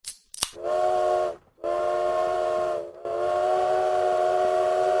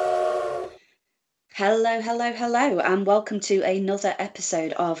Hello, hello, hello, and welcome to another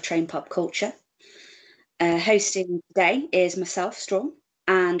episode of Train Pop Culture. Hosting today is myself, Strawn,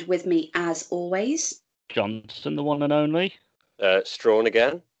 and with me, as always, Johnson, the one and only. Strawn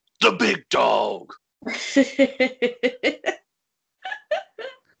again. The big dog.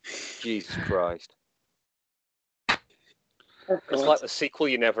 Jesus Christ. It's like the sequel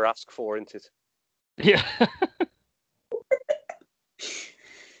you never ask for, isn't it? Yeah.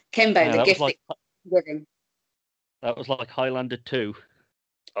 Kimbo, Yeah, the that gift was that you're giving. That was like Highlander 2.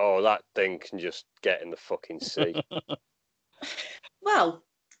 Oh, that thing can just get in the fucking sea. Well,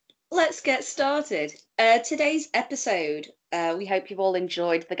 let's get started. Today's episode, we hope you've all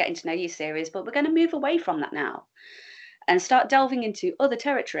enjoyed the Getting to Know You series, but we're going to move away from that now and start delving into other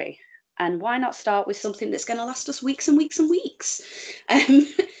territory. And why not start with something that's going to last us weeks and weeks and weeks?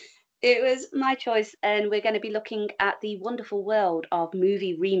 It was my choice, and we're going to be looking at the wonderful world of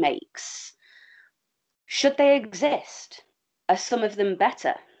movie remakes. Should they exist? Are some of them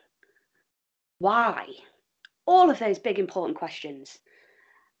better? Why? All of those big important questions.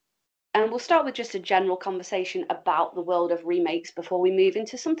 And we'll start with just a general conversation about the world of remakes before we move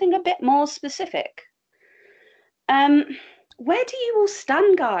into something a bit more specific. Where do you all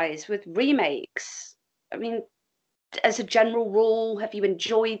stand, guys, with remakes? I mean, as a general rule, have you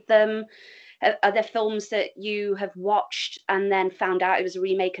enjoyed them? Are there films that you have watched and then found out it was a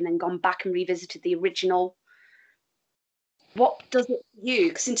remake and then gone back and revisited the original? What does it for you?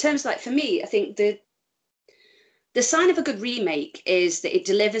 Because in terms of, like, for me, I think the sign of a good remake is that it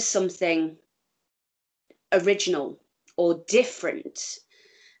delivers something original or different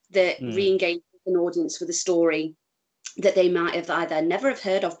that re-engages an audience with a story that they might have either never have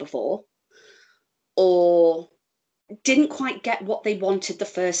heard of before or didn't quite get what they wanted the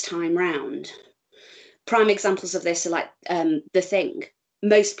first time round. Prime examples of this are like The Thing.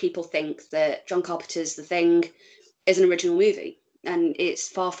 Most people think that John Carpenter's The Thing is an original movie, and it's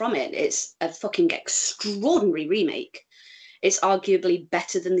far from it. It's a fucking extraordinary remake. It's arguably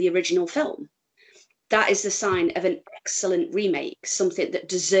better than the original film. That is the sign of an excellent remake, something that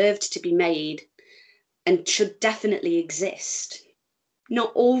deserved to be made and should definitely exist.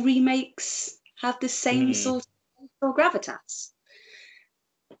 Not all remakes have the same sort of gravitas.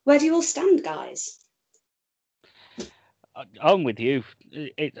 Where do you all stand, guys? I'm with you.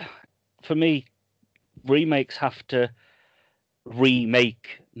 For me, remakes have to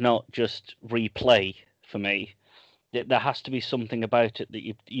remake, not just replay. For me, there has to be something about it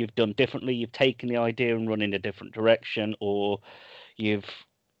that you've done differently. You've taken the idea and run in a different direction, or you've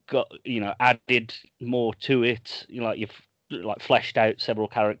got added more to it. You've fleshed out several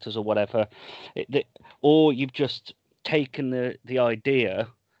characters or whatever, or you've just taken the idea.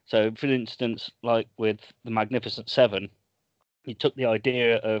 So, for instance, like with the Magnificent Seven, you took the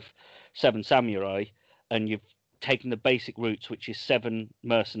idea of Seven Samurai and you've taken the basic roots, which is seven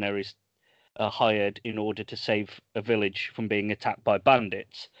mercenaries hired in order to save a village from being attacked by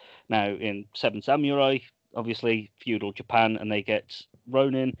bandits. Now, in Seven Samurai, obviously feudal Japan, and they get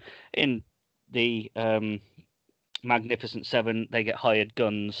Ronin. In the Magnificent Seven, they get hired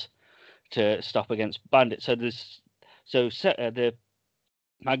guns to stop against bandits. So the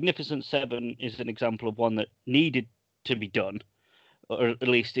Magnificent Seven is an example of one that needed to be done, or at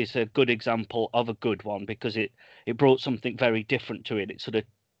least it's a good example of a good one, because it brought something very different to it. It sort of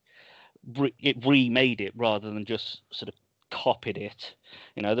it remade it rather than just sort of copied it.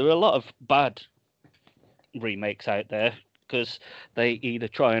 There are a lot of bad remakes out there because they either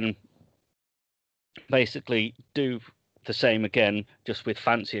try and basically do the same again just with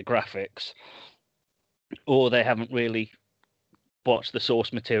fancier graphics, or they haven't really watched the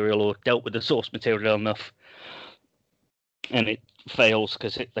source material or dealt with the source material enough, and it fails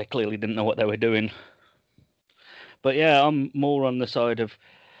because they clearly didn't know what they were doing. But yeah, I'm more on the side of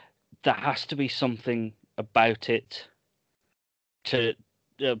there has to be something about it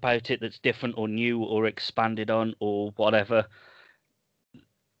that's different or new or expanded on or whatever.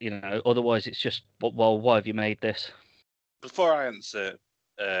 Otherwise it's just, well, why have you made this? Before I answer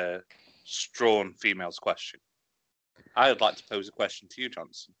Strawn Female's question, I would like to pose a question to you,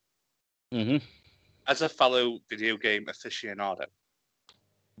 Johnson. Mm-hmm. As a fellow video game aficionado,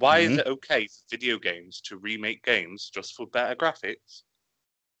 why is it okay for video games to remake games just for better graphics,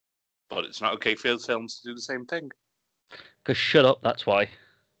 but it's not okay for films to do the same thing? Because shut up, that's why.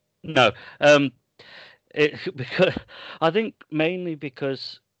 No, because I think mainly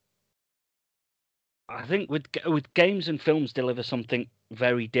because I think with games and films deliver something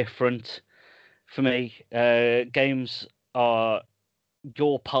very different. For me, games are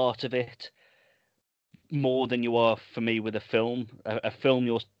you're part of it more than you are for me with a film. A film,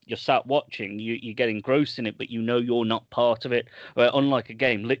 you're sat watching, you get engrossed in it, but you know you're not part of it. Where unlike a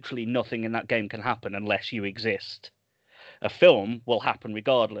game, literally nothing in that game can happen unless you exist. A film will happen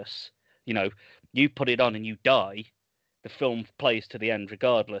regardless. You know, you put it on and you die, the film plays to the end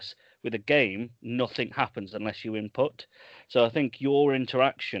regardless. With a game, nothing happens unless you input. So I think your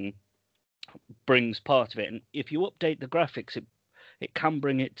interaction brings part of it. And if you update the graphics, it can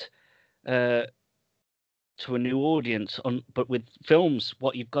bring it to a new audience. But with films,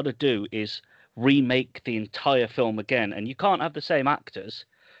 what you've got to do is remake the entire film again, and you can't have the same actors.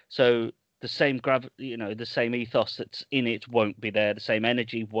 So the same the same ethos that's in it won't be there. The same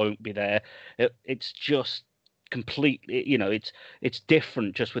energy won't be there. It's just completely, it's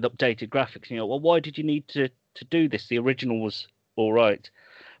different just with updated graphics. Well, why did you need to do this? The original was all right.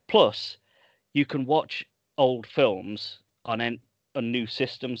 Plus, you can watch old films on new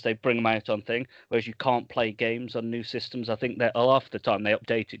systems. They bring them out on thing, whereas you can't play games on new systems. I think that half the time they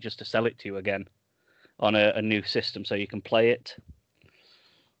update it just to sell it to you again on a new system so you can play it.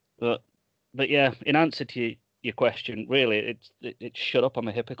 But yeah, in answer to your question, really, it's shut up. I'm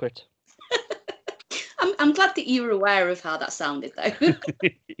a hypocrite. I'm glad that you were aware of how that sounded, though.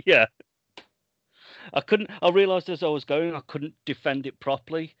 Yeah. I realised as I was going, I couldn't defend it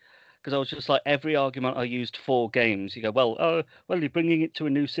properly, because I was just like, every argument I used for games, you go, well, you're bringing it to a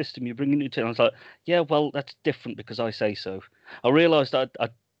new system, you're bringing it to... And I was like, yeah, well, that's different because I say so. I realised I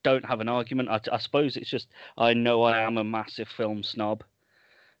don't have an argument. I suppose it's just, I know I am a massive film snob.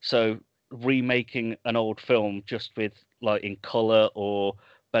 So remaking an old film just with, like, in colour or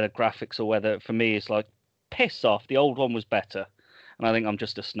better graphics or whether, for me, it's like, piss off, the old one was better. And I think I'm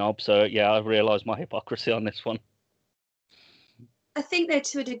just a snob. So, yeah, I've realised my hypocrisy on this one. I think, though,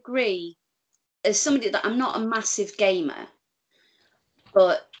 to a degree, as somebody that I'm not a massive gamer,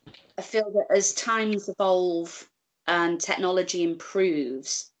 but I feel that as times evolve and technology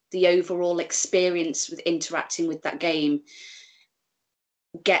improves, the overall experience with interacting with that game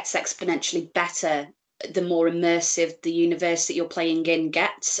gets exponentially better the more immersive the universe that you're playing in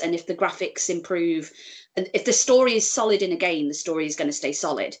gets. And if the graphics improve, and if the story is solid in a game, the story is going to stay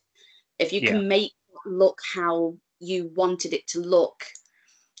solid. If you can make it look how you wanted it to look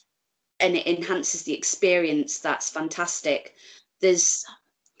and it enhances the experience, that's fantastic. There's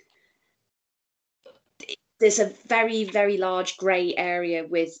a very, very large grey area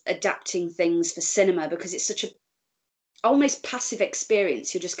with adapting things for cinema because it's such a almost passive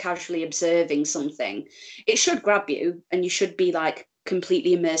experience. You're just casually observing something. It should grab you and you should be like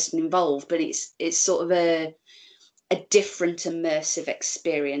completely immersed and involved, but it's sort of a different immersive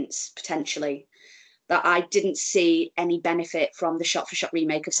experience potentially that I didn't see any benefit from the shot-for-shot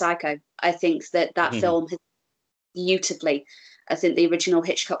remake of Psycho. I think that film has beautifully. I think the original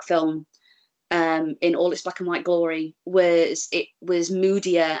Hitchcock film, in all its black and white glory, was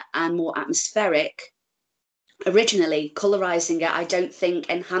moodier and more atmospheric. Originally, colorizing it, I don't think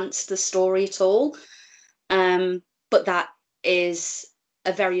enhanced the story at all. But that is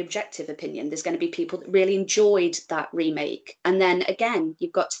a very objective opinion. There's going to be people that really enjoyed that remake. And then again,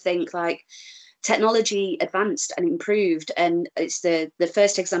 you've got to think like technology advanced and improved. And it's the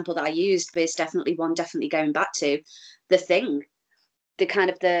first example that I used, but it's definitely going back to The Thing. The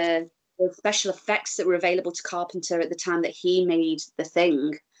kind of the special effects that were available to Carpenter at the time that he made The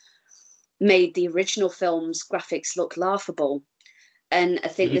Thing made the original film's graphics look laughable. And I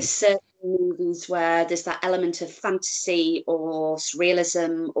think there's certain movies where there's that element of fantasy or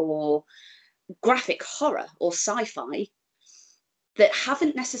surrealism or graphic horror or sci-fi that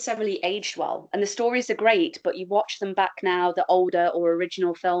haven't necessarily aged well. And the stories are great, but you watch them back now, the older or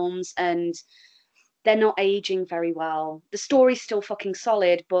original films, and they're not aging very well. The story's still fucking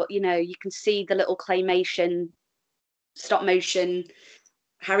solid, but, you can see the little claymation, stop motion,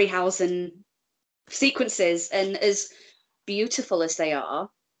 Harryhausen sequences, and as beautiful as they are,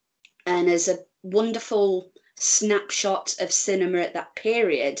 and as a wonderful snapshot of cinema at that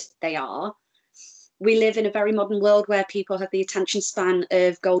period they are, we live in a very modern world where people have the attention span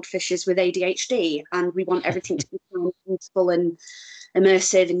of goldfishes with ADHD, and we want everything to be beautiful and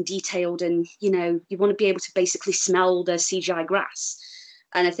immersive and detailed, and you want to be able to basically smell the CGI grass.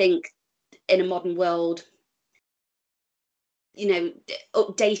 And I think in a modern world,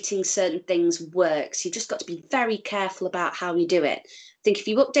 updating certain things works. You've just got to be very careful about how you do it. I think if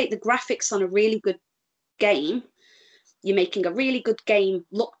you update the graphics on a really good game, you're making a really good game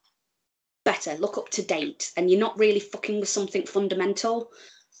look better, look up to date, and you're not really fucking with something fundamental.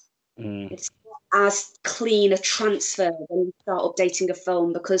 It's not as clean a transfer when you start updating a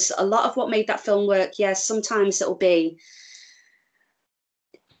film, because a lot of what made that film work, sometimes it'll be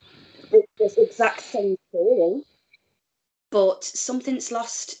this exact same story, but something's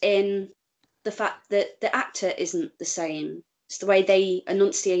lost in the fact that the actor isn't the same. It's the way they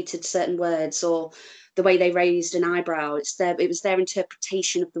enunciated certain words or the way they raised an eyebrow. It was their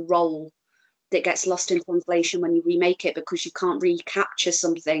interpretation of the role that gets lost in translation when you remake it, because you can't recapture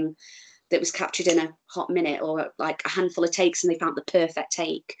something that was captured in a hot minute or like a handful of takes and they found the perfect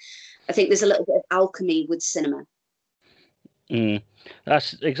take. I think there's a little bit of alchemy with cinema.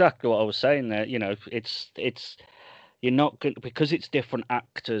 That's exactly what I was saying there. You know, it's you're not going, because it's different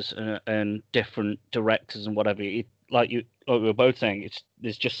actors and different directors and whatever. Like we were both saying,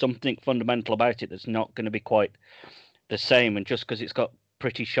 there's just something fundamental about it that's not going to be quite the same. And just because it's got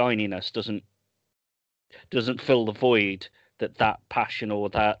pretty shininess doesn't fill the void that passion or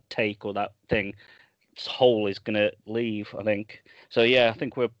that take or that thing whole is going to leave, I think. So yeah, I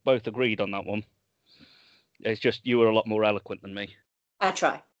think we're both agreed on that one. It's just you were a lot more eloquent than me. I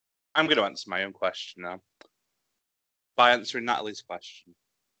try. I'm going to answer my own question now by answering Natalie's question,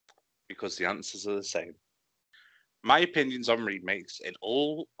 because the answers are the same. My opinions on remakes in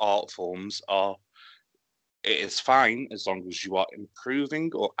all art forms are, it is fine as long as you are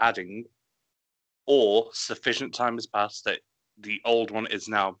improving or adding, or sufficient time has passed that the old one is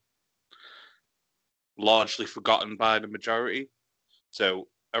now largely forgotten by the majority. So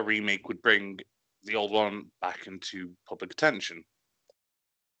a remake would bring the old one back into public attention.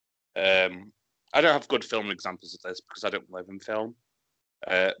 I don't have good film examples of this because I don't live in film.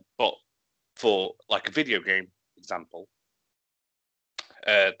 But for like a video game example,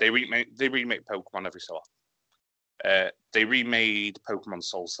 they remake Pokemon every so often. They remade Pokemon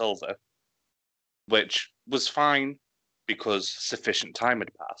Soul Silver, which was fine because sufficient time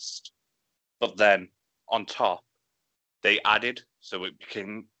had passed. But then on top, they added, so it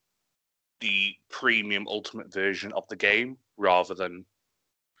became the premium ultimate version of the game rather than,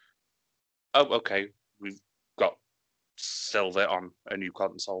 oh, okay, we've got Silver on a new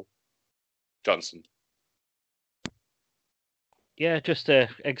console. Johnson. Yeah, just an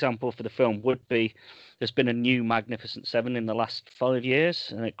example for the film would be, there's been a new Magnificent Seven in the last 5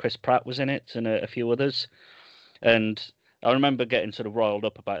 years, and Chris Pratt was in it and a few others. And I remember getting sort of riled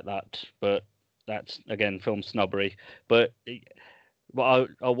up about that, but that's, again, film snobbery. But I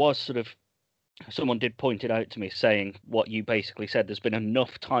was sort of, someone did point it out to me saying what you basically said, there's been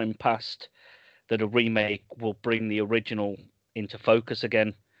enough time passed that a remake will bring the original into focus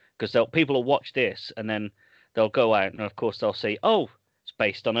again, because people will watch this and then they'll go out and of course they'll say, oh, it's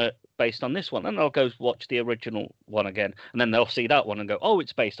based on this one, and they'll go watch the original one again, and then they'll see that one and go, oh,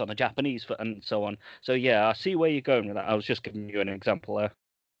 it's based on a Japanese, and so on. So yeah, I see where you're going with that. I was just giving you an example there.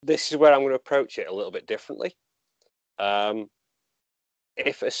 This is where I'm going to approach it a little bit differently.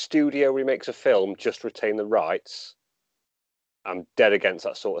 If a studio remakes a film, just retain the rights, I'm dead against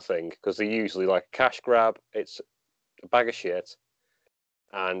that sort of thing, because they're usually like a cash grab, it's a bag of shit,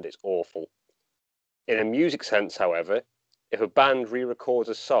 and it's awful. In a music sense, however, if a band re-records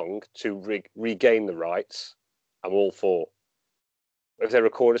a song to regain the rights, I'm all for. If they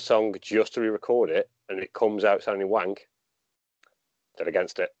record a song just to re-record it, and it comes out sounding wank, dead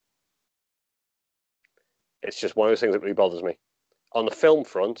against it. It's just one of those things that really bothers me. On the film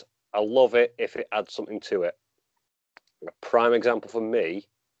front, I love it if it adds something to it. A prime example for me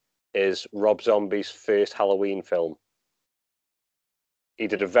is Rob Zombie's first Halloween film. He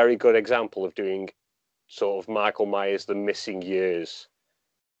did a very good example of doing sort of Michael Myers' The Missing Years,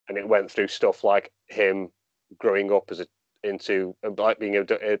 and it went through stuff like him growing up like being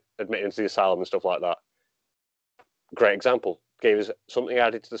admitted into the asylum and stuff like that. Great example. Gave us something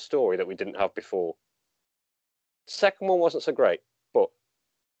added to the story that we didn't have before. Second one wasn't so great, but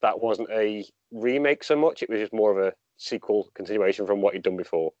that wasn't a remake so much. It was just more of a sequel continuation from what he'd done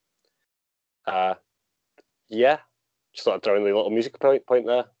before. Yeah, just thought I'd throw in the little music point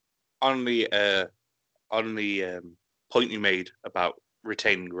there. On the point you made about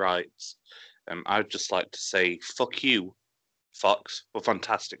retaining rights, I'd just like to say fuck you, Fox, for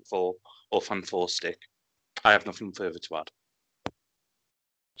Fantastic Four or Fan4stick. I have nothing further to add.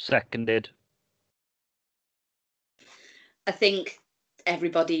 Seconded. I think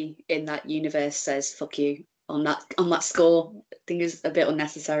everybody in that universe says fuck you on that score. I think is a bit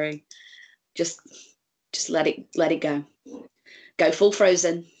unnecessary. Just let it go. Go full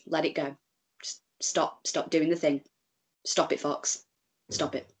Frozen. Let it go. Just stop doing the thing. Stop it, Fox.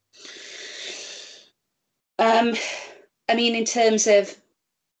 Stop it. I mean, in terms of,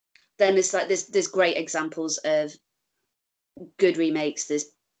 then it's like there's great examples of good remakes. There's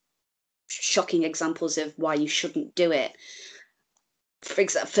shocking examples of why you shouldn't do it.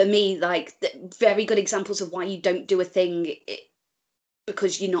 For me, like very good examples of why you don't do a thing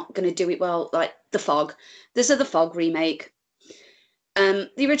because you're not going to do it well. Like The Fog. There's a The Fog remake.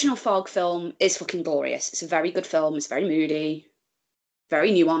 The original Fog film is fucking glorious. It's a very good film. It's very moody,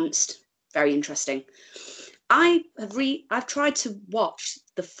 very nuanced, very interesting. I've tried to watch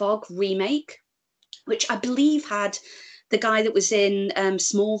the Fog remake, which I believe had the guy that was in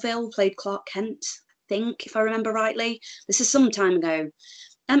Smallville, played Clark Kent, I think, if I remember rightly. This is some time ago.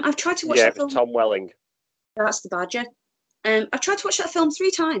 I've tried to watch that film. Tom Welling. That's the Badger. I've tried to watch that film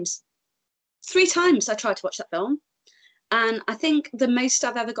 3 times. 3 times I tried to watch that film. And I think the most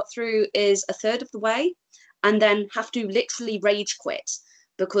I've ever got through is a third of the way, and then have to literally rage quit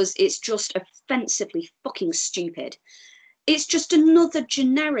because it's just offensively fucking stupid. It's just another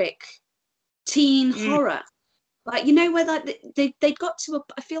generic teen horror. Like, you know, where like they got to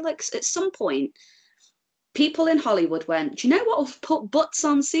I feel like at some point, people in Hollywood went, do you know what will put butts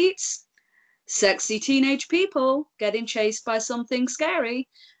on seats? Sexy teenage people getting chased by something scary,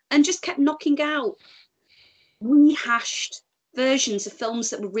 and just kept knocking out rehashed versions of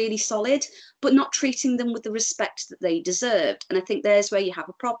films that were really solid, but not treating them with the respect that they deserved. And I think there's where you have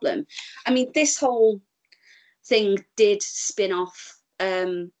a problem. I mean, this whole thing did spin off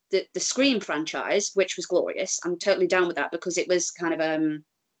the Scream franchise, which was glorious. I'm totally down with that because it was kind of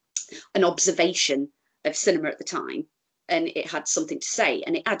an observation of cinema at the time, and it had something to say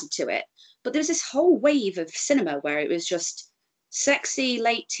and it added to it. But there was this whole wave of cinema where it was just sexy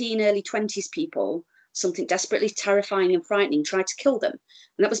late teen, early 20s people, something desperately terrifying and frightening, tried to kill them.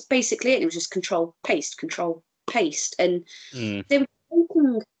 And that was basically it. It was just control, paste. And they were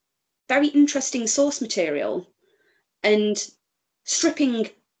taking very interesting source material and stripping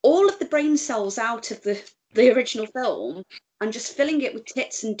all of the brain cells out of the original film and just filling it with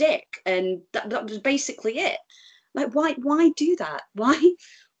tits and dick. And that was basically it. Like, why do that?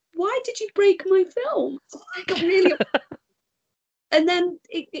 Why did you break my film? I got really And then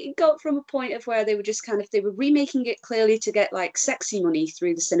it got from a point of where they were just they were remaking it clearly to get like sexy money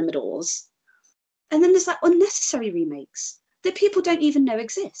through the cinema doors. And then there's like unnecessary remakes that people don't even know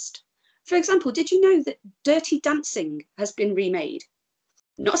exist. For example, did you know that Dirty Dancing has been remade?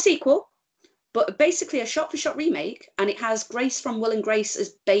 Not a sequel, but basically a shot-for-shot remake, and it has Grace from Will and Grace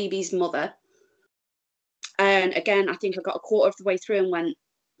as Baby's mother. And again, I think I got a quarter of the way through and went,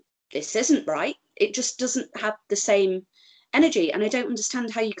 this isn't right. It just doesn't have the same energy, and I don't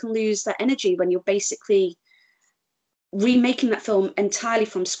understand how you can lose that energy when you're basically remaking that film entirely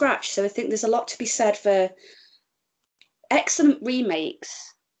from scratch. So I think there's a lot to be said for excellent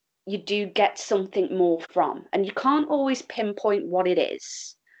remakes. You do get something more from, and you can't always pinpoint what it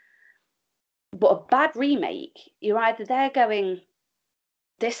is. But a bad remake, you're either there going,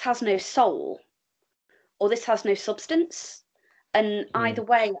 this has no soul, or this has no substance. And either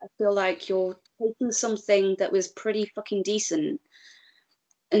way, I feel like you're taking something that was pretty fucking decent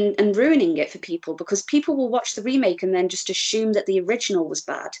and ruining it for people, because people will watch the remake and then just assume that the original was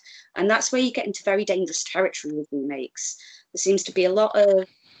bad. And that's where you get into very dangerous territory with remakes. There seems to be a lot of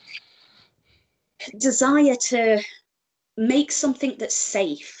desire to make something that's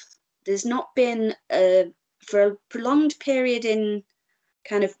safe. There's not been, for a prolonged period in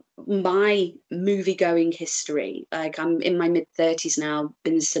kind of my movie-going history, like I'm in my mid-30s now,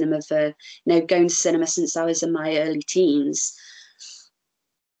 been in cinema for, going to cinema since I was in my early teens.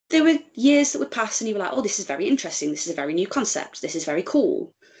 There were years that would pass and you were like, oh, this is very interesting, this is a very new concept, this is very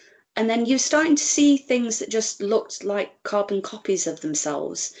cool. And then you're starting to see things that just looked like carbon copies of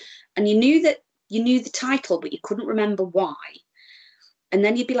themselves. And you knew the title, but you couldn't remember why. And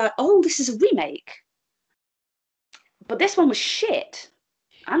then you'd be like, oh, this is a remake. But this one was shit.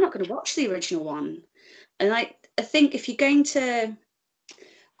 I'm not going to watch the original one. And I think if you're going to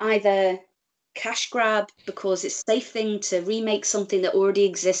either cash grab because it's a safe thing to remake something that already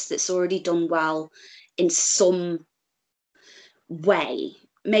exists, that's already done well in some way,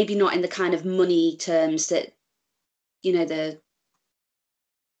 maybe not in the kind of money terms that, the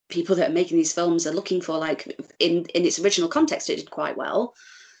people that are making these films are looking for, like in its original context, it did quite well.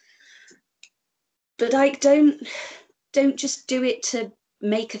 But like, don't just do it to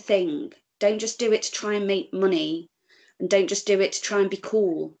make a thing. Don't just do it to try and make money, and don't just do it to try and be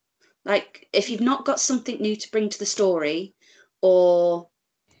cool. Like, if you've not got something new to bring to the story, or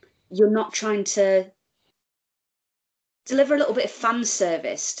you're not trying to deliver a little bit of fan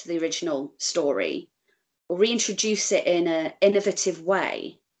service to the original story, or reintroduce it in an innovative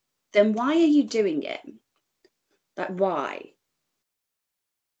way, then why are you doing it? Like, why?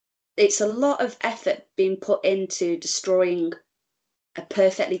 It's a lot of effort being put into destroying a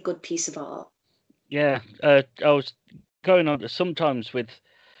perfectly good piece of art. Yeah, I was going on to sometimes with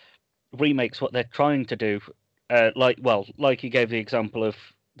remakes, what they're trying to do, like you gave the example of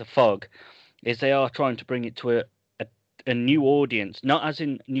The Fog, is they are trying to bring it to a new audience, not as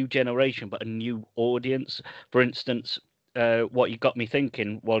in new generation, but a new audience. For instance, what you got me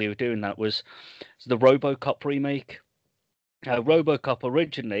thinking while you were doing that was the RoboCop remake. RoboCop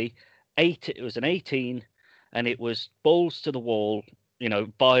originally, it was an 18, and it was balls to the wall,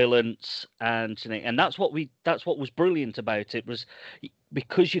 violence and that's what was brilliant about it, was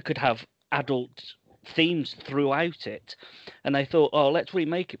because you could have adult themes throughout it, and they thought, oh, let's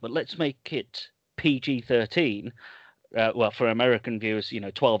remake it, but let's make it PG-13. Well, for American viewers,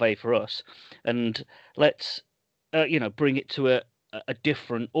 12A for us, and let's bring it to a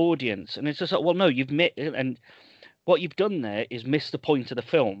different audience. And it's just like, well, no, and what you've done there is miss the point of the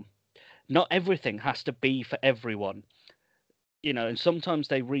film. Not everything has to be for everyone, and sometimes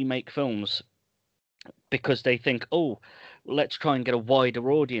they remake films because they think, oh, let's try and get a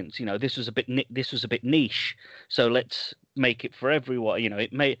wider audience. This was a bit niche, so let's make it for everyone.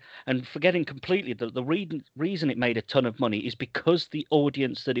 And forgetting completely that the reason it made a ton of money is because the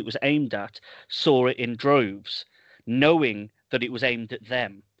audience that it was aimed at saw it in droves, knowing that it was aimed at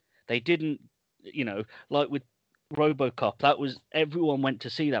them. They didn't, like with RoboCop, that was, everyone went to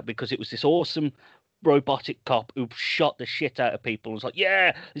see that because it was this awesome robotic cop who shot the shit out of people and was like,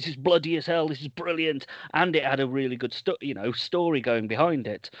 yeah, this is bloody as hell, this is brilliant, and it had a really good story going behind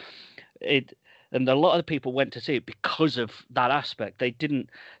it. And a lot of people went to see it because of that aspect. They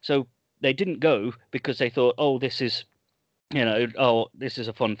didn't go because they thought, oh, this is this is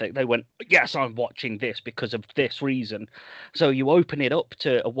a fun thing. They went, yes, I'm watching this because of this reason. So you open it up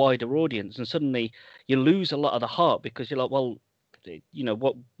to a wider audience, and suddenly you lose a lot of the heart because you're like, well,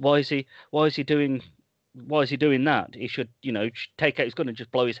 why is he doing that? He should, take out his gun and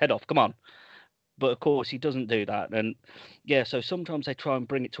just blow his head off. Come on. But of course he doesn't do that. And yeah, so sometimes they try and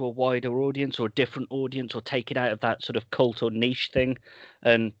bring it to a wider audience or a different audience, or take it out of that sort of cult or niche thing.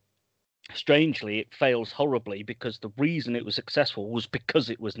 And strangely, it fails horribly because the reason it was successful was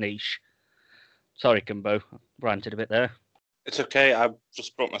because it was niche. Sorry, Kimbo, ranted a bit there. It's okay. I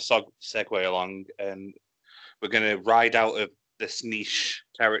just brought my segue along, and we're going to ride out of this niche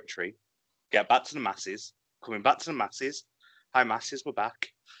territory, get back to the masses. Coming back to the masses. Hi, masses, we're back.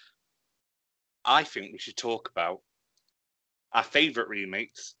 I think we should talk about our favourite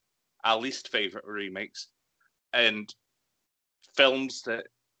remakes, our least favourite remakes, and films that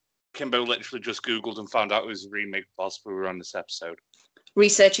Kimbo literally just Googled and found out it was a remake whilst we were on this episode.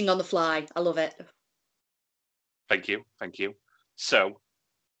 Researching on the fly. I love it. Thank you. So,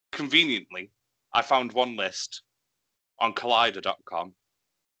 conveniently, I found one list on Collider.com,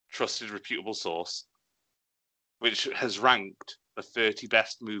 trusted, reputable source, which has ranked the 30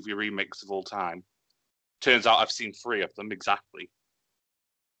 best movie remakes of all time. Turns out I've seen 3 of them exactly.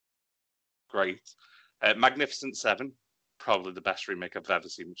 Great. Magnificent Seven, probably the best remake I've ever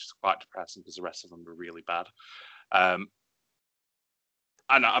seen, which is quite depressing because the rest of them are really bad. And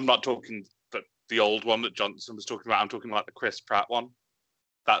I'm not talking the old one that Johnson was talking about. I'm talking about the Chris Pratt one.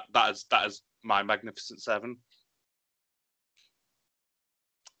 That is my Magnificent Seven.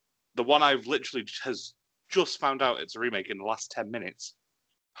 The one I've literally has just found out it's a remake in the last 10 minutes.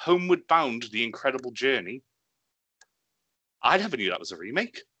 Homeward Bound: The Incredible Journey. I never knew that was a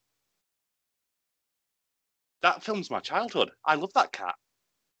remake. That film's my childhood. I love that cat.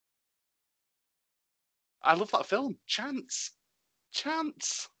 I love that film. Chance.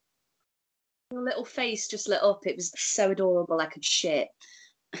 Your little face just lit up. It was so adorable. I could shit.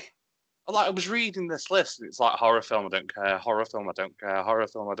 Like, I was reading this list, and it's like horror film, I don't care. Horror film, I don't care. Horror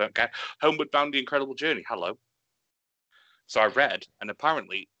film, I don't care. Homeward Bound: The Incredible Journey. Hello. So I read, and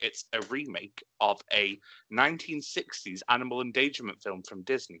apparently it's a remake of a 1960s animal endangerment film from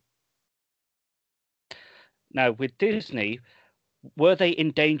Disney. Now, with Disney, were they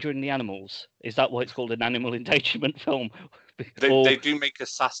endangering the animals? Is that why it's called an animal endangerment film? They do make a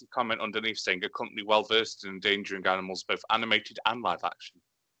sassy comment underneath saying a company well versed in endangering animals, both animated and live action.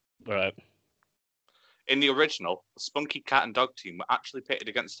 Right. In the original, the spunky cat and dog team were actually pitted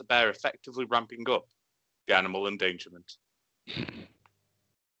against the bear, effectively ramping up the animal endangerment.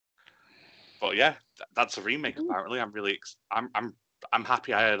 But yeah, that's a remake. Apparently, I'm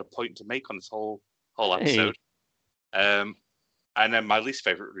happy I had a point to make on this whole episode. Hey. And then my least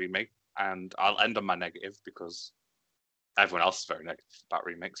favorite remake, and I'll end on my negative because everyone else is very negative about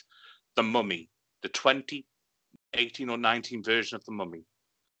remakes. The Mummy, the 2018 or 19 version of The Mummy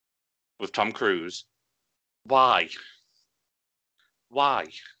with Tom Cruise. Why? I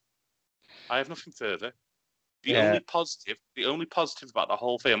have nothing further. The only positive about the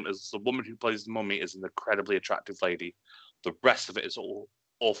whole film is the woman who plays the mummy is an incredibly attractive lady. The rest of it is all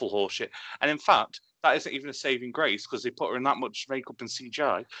awful horseshit. And in fact, that isn't even a saving grace because they put her in that much makeup and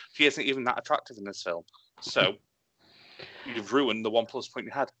CGI. She isn't even that attractive in this film. So, You've ruined the 1 plus point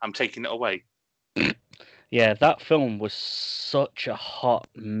you had. I'm taking it away. Yeah, that film was such a hot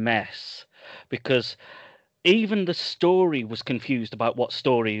mess because even the story was confused about what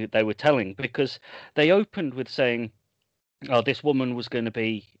story they were telling, because they opened with saying, "Oh, this woman was going to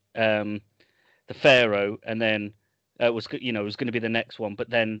be the pharaoh," and then was going to be the next one, but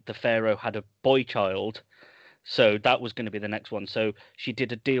then the pharaoh had a boy child, so that was going to be the next one. So she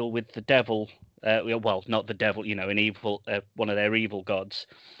did a deal with the devil, well, not the devil, an evil, one of their evil gods,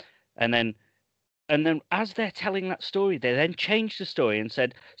 and then as they're telling that story, they then changed the story and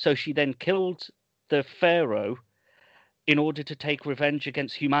said, so she then killed the pharaoh in order to take revenge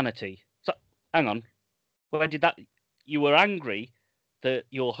against humanity. So, hang on, where did that? You were angry that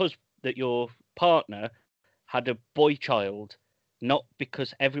your partner had a boy child, not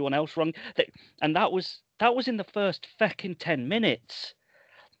because everyone else wrong. And that was in the first feckin' 10 minutes.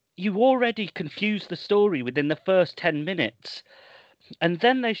 You already confused the story within the first 10 minutes. And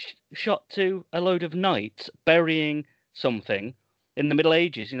then they shot to a load of knights burying something in the Middle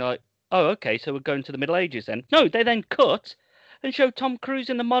Ages. Like, oh, okay, so we're going to the Middle Ages then. No, they then cut and show Tom Cruise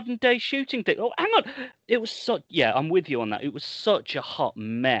in the modern day shooting thing. Oh, hang on. It was yeah, I'm with you on that. It was such a hot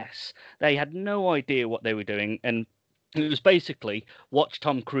mess. They had no idea what they were doing. And it was basically watch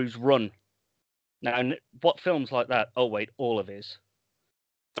Tom Cruise run. Now, what films like that? Oh, wait, all of his.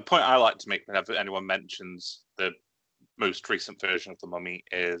 The point I like to make whenever anyone mentions the most recent version of The Mummy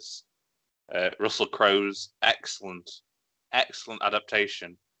is Russell Crowe's excellent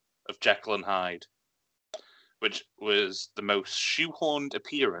adaptation of Jekyll and Hyde, which was the most shoehorned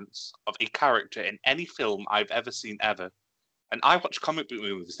appearance of a character in any film I've ever seen ever. And I watch comic book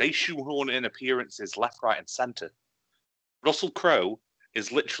movies, they shoehorn in appearances left, right, and centre. Russell Crowe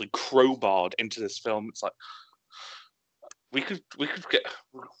is literally crowbarred into this film. It's like, we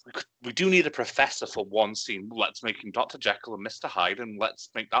do need a professor for one scene. Let's make him Dr. Jekyll and Mr. Hyde, and let's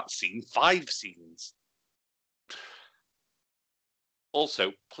make that scene 5 scenes.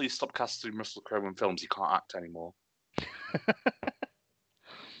 Also, please stop casting Russell Crowe in films he can't act anymore.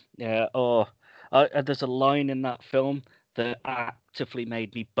 Yeah, there's a line in that film that actively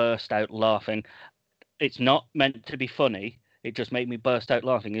made me burst out laughing. It's not meant to be funny. It just made me burst out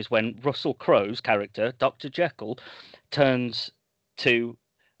laughing, is when Russell Crowe's character, Dr. Jekyll, turns to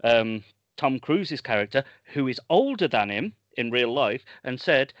Tom Cruise's character, who is older than him in real life, and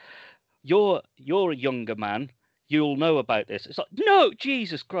said, you're a younger man, you'll know about this. It's like, no,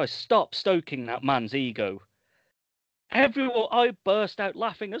 Jesus Christ, stop stoking that man's ego. I burst out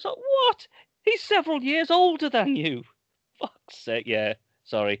laughing. I was like, what? He's several years older than you. Fuck's sake, yeah.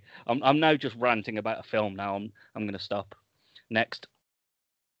 Sorry. I'm now just ranting about a film now. I'm going to stop. Next.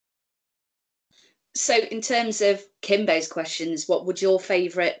 So, in terms of Kimbo's questions, what would your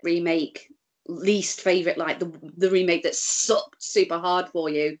favourite remake, least favourite, like the remake that sucked super hard for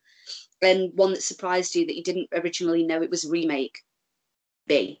you, and one that surprised you that you didn't originally know it was a remake,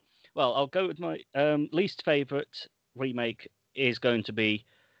 be? Well, I'll go with my least favourite remake is going to be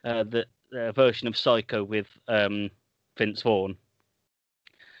the version of Psycho with Vince Vaughn,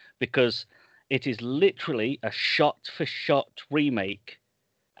 because it is literally a shot-for-shot remake,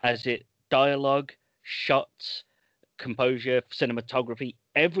 as it dialogue, shots, composure, cinematography,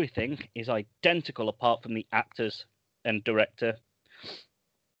 everything is identical apart from the actors and director.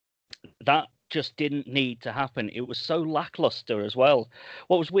 That just didn't need to happen. It was so lackluster as well.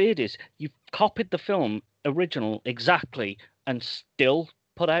 What was weird is you've copied the film original exactly and still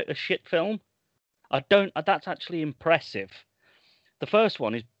put out a shit film. That's actually impressive. The first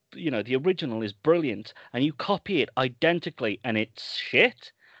one is, the original is brilliant, and you copy it identically and it's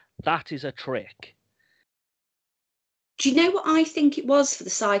shit. That is a trick. Do you know what I think it was for the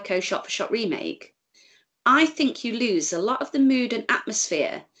Psycho shot-for-shot remake? I think you lose a lot of the mood and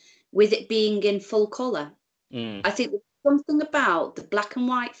atmosphere with it being in full colour. I think there's something about the black and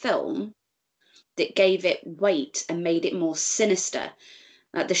white film that gave it weight and made it more sinister.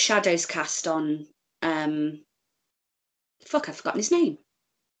 The shadows cast on... I've forgotten his name.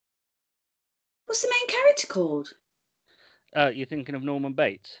 What's the main character called? You're thinking of Norman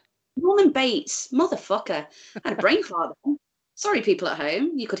Bates? Norman Bates, motherfucker. I had a brain fart then. Sorry, people at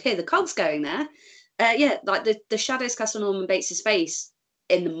home. You could hear the cogs going there. Yeah, like the shadows cast on Norman Bates' face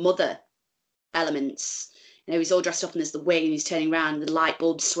in the mother elements. He's all dressed up and there's the wig and he's turning around, the light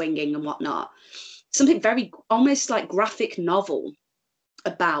bulbs swinging and whatnot. Something very, almost like graphic novel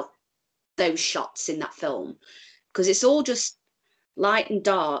about those shots in that film. Because it's all just light and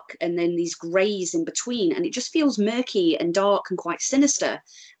dark and then these greys in between, and it just feels murky and dark and quite sinister,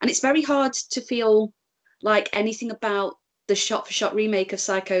 and it's very hard to feel like anything about the shot-for-shot remake of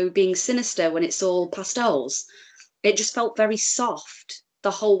Psycho being sinister when it's all pastels. It just felt very soft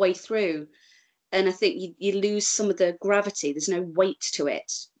the whole way through. And I think you lose some of the gravity. There's no weight to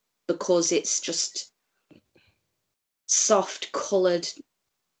it because it's just soft coloured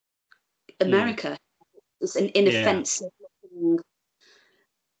America. It's an inoffensive looking,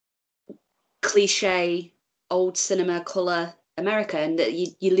 cliche old cinema colour America, and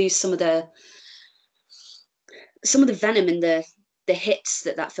you lose some of the venom and the hits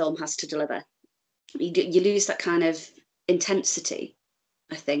that film has to deliver. You lose that kind of intensity.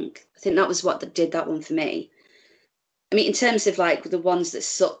 I think that was what did that one for me. I mean, in terms of like the ones that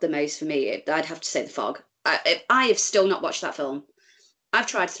sucked the most for me, I'd have to say The Fog. I have still not watched that film. I've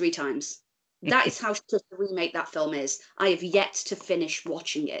tried 3 times. That is how shit a remake that film is. I have yet to finish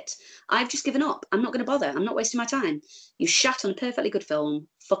watching it. I've just given up. I'm not going to bother. I'm not wasting my time. You shat on a perfectly good film.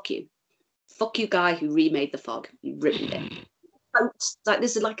 Fuck you. Fuck you, guy who remade The Fog. You ruined it. Boats. Like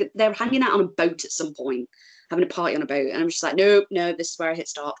this is like they're hanging out on a boat at some point, having a party on a boat, and I'm just like, no, this is where I hit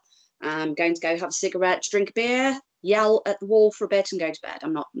stop. I'm going to go have a cigarette, drink a beer, yell at the wall for a bit, and go to bed.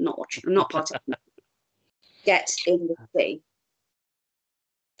 I'm not watching. I'm not partaking. Get in the sea.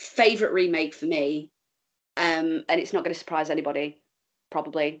 Favorite remake for me, and it's not going to surprise anybody,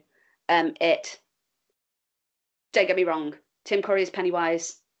 probably. It. Don't get me wrong. Tim Curry as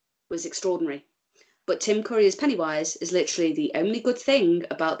Pennywise was extraordinary. But Tim Curry as Pennywise is literally the only good thing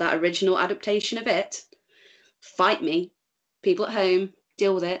about that original adaptation of it. Fight me. People at home,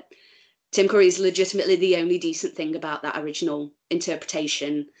 deal with it. Tim Curry is legitimately the only decent thing about that original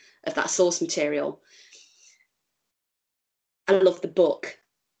interpretation of that source material. I love the book.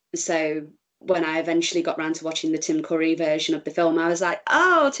 So when I eventually got around to watching the Tim Curry version of the film, I was like,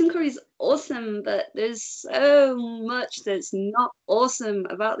 oh, Tim Curry's awesome, but there's so much that's not awesome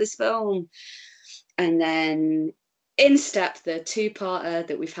about this film. And then in step the 2-parter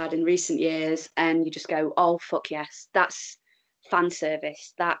that we've had in recent years, and you just go, oh, fuck yes, that's fan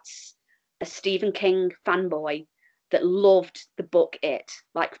service. That's a Stephen King fanboy that loved the book It.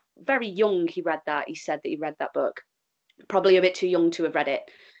 Like, very young he read that. He said that he read that book. Probably a bit too young to have read it.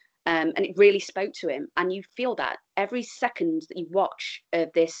 And it really spoke to him. And you feel that every second that you watch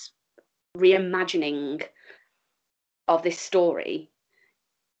of this reimagining of this story,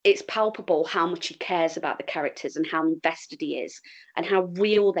 it's palpable how much he cares about the characters and how invested he is and how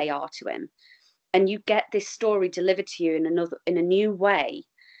real they are to him. And you get this story delivered to you in a new way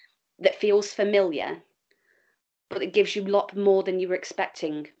that feels familiar, but it gives you a lot more than you were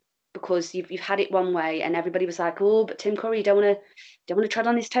expecting, because you've had it one way and everybody was like, oh, but Tim Curry, don't want to tread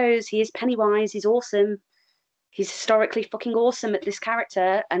on his toes. He is Pennywise. He's awesome. He's historically fucking awesome at this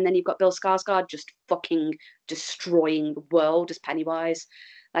character. And then you've got Bill Skarsgård just fucking destroying the world as Pennywise.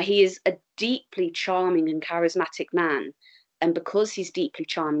 He is a deeply charming and charismatic man. And because he's deeply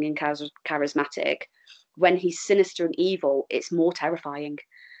charming and charismatic, when he's sinister and evil, it's more terrifying.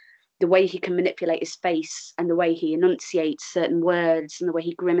 The way he can manipulate his face and the way he enunciates certain words and the way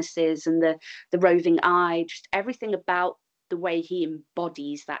he grimaces and the roving eye, just everything about the way he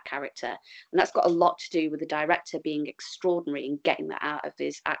embodies that character. And that's got a lot to do with the director being extraordinary and getting that out of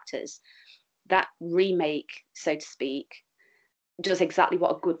his actors. That remake, so to speak, does exactly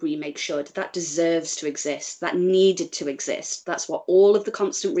what a good remake should. That deserves to exist. That needed to exist. That's what all of the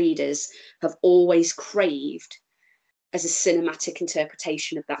constant readers have always craved as a cinematic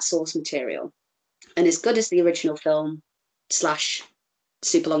interpretation of that source material. And as good as the original film /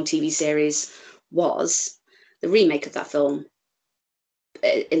 super long TV series was, the remake of that film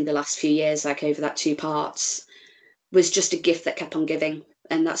in the last few years, like over that 2 parts, was just a gift that kept on giving.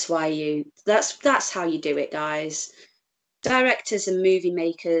 And that's why that's how you do it, guys. Directors and movie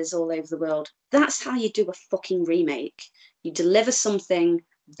makers all over the world, that's how you do a fucking remake. You deliver something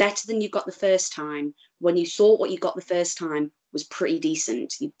better than you got the first time when you thought what you got the first time was pretty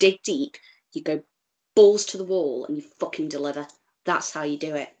decent. You dig deep, you go balls to the wall, and you fucking deliver. That's how you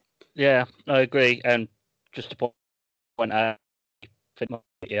do it. Yeah, I agree. And just to point out,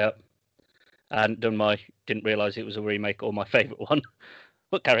 yeah, and didn't realise it was a remake or my favourite one.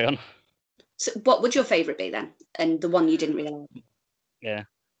 But carry on. So what would your favourite be then? And the one you didn't realise? Yeah,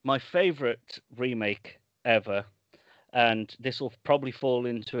 my favourite remake ever, and this will probably fall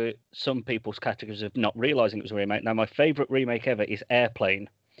into some people's categories of not realising it was a remake. Now, my favourite remake ever is Airplane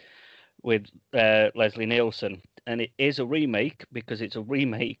with Leslie Nielsen. And it is a remake because it's a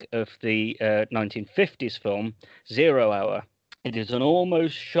remake of the 1950s film 0 Hour. It is an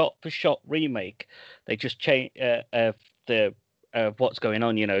almost shot-for-shot remake. They just change what's going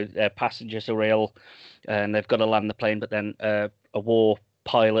on. You know, their passengers are ill, and they've got to land the plane, but then a war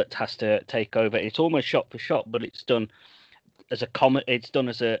pilot has to take over. It's almost shot-for-shot, but it's done as a comedy. It's done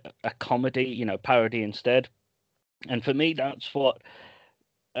as a comedy, parody instead. And for me, that's what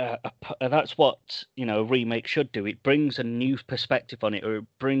a remake should do. It brings a new perspective on it, or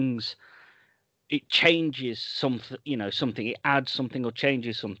it changes something, something. It adds something or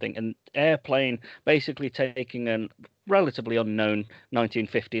changes something. And Airplane, basically taking a relatively unknown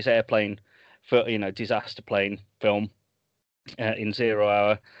 1950s airplane for disaster plane film in 0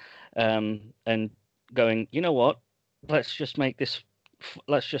 Hour, and going, you know what? Let's just make this.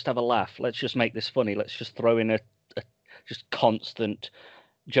 Let's just have a laugh. Let's just make this funny. Let's just throw in a just constant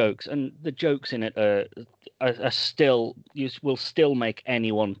jokes, and the jokes in it are still will still make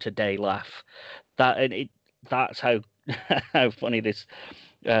anyone today laugh. That's how how funny this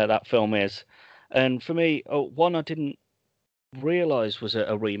that film is. And for me, one I didn't realize was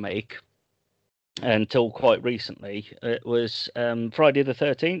a remake until quite recently. It was Friday the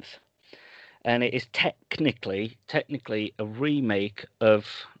 13th, and it is technically a remake of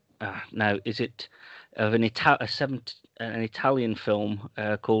now is it of an Italian film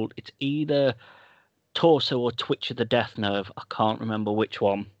called, it's either Torso or Twitch of the Death Nerve. I can't remember which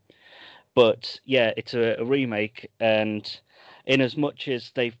one, but yeah, it's a remake. And in as much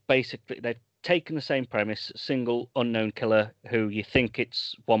as they've taken the same premise, single unknown killer who you think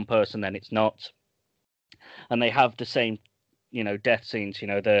it's one person, then it's not, and they have the same death scenes,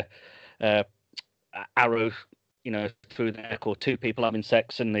 the arrow through the neck, or two people having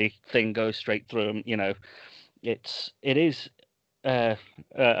sex and the thing goes straight through them. It is a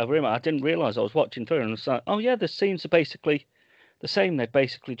remake. I didn't realize I was watching through, and it's like, oh yeah, the scenes are basically the same. They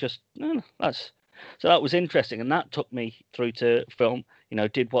basically just that was interesting, and that took me through to film.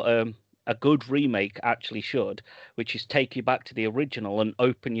 Did what a good remake actually should, which is take you back to the original and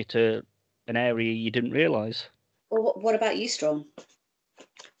open you to an area you didn't realize. Well, what about you, Strong?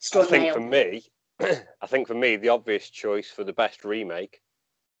 I think for me, the obvious choice for the best remake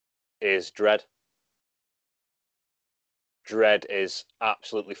is Dredd. Dredd is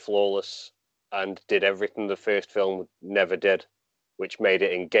absolutely flawless and did everything the first film never did, which made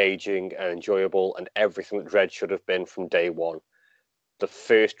it engaging and enjoyable and everything that Dredd should have been from day one. The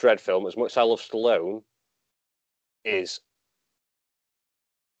first Dredd film, as much as I love Stallone, is,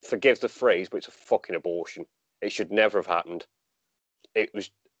 forgive the phrase, but it's a fucking abortion. It should never have happened. It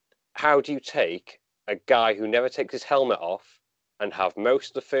was, how do you take a guy who never takes his helmet off and have most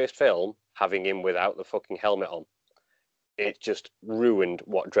of the first film having him without the fucking helmet on? It just ruined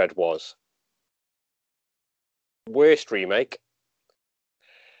what Dredd was. Worst remake,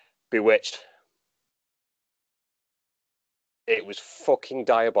 Bewitched. It was fucking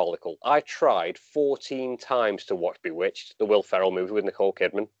diabolical. I tried 14 times to watch Bewitched, the Will Ferrell movie with Nicole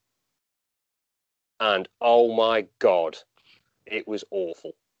Kidman. And oh my God, it was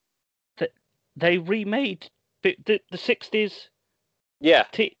awful. They remade the 60s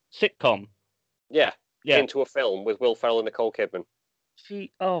sitcom. Yeah, into a film with Will Ferrell and Nicole Kidman.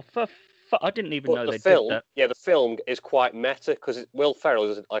 I didn't even know they did that. Yeah, the film is quite meta because Will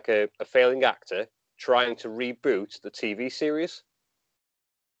Ferrell is like a failing actor trying to reboot the TV series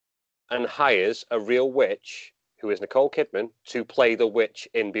and hires a real witch, who is Nicole Kidman, to play the witch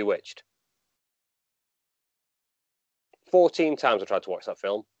in Bewitched. 14 times I tried to watch that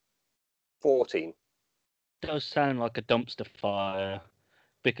film. 14. It does sound like a dumpster fire.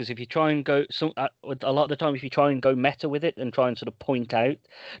 Because if you try and go, a lot of the time, if you try and go meta with it and try and sort of point out,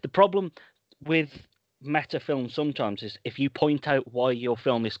 the problem with meta films sometimes is if you point out why your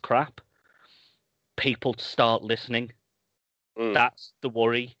film is crap, people start listening. That's the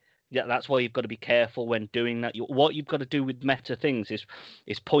worry. Yeah, that's why you've got to be careful when doing that. What you've got to do with meta things is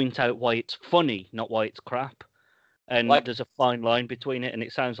point out why it's funny, not why it's crap. And there's a fine line between it, and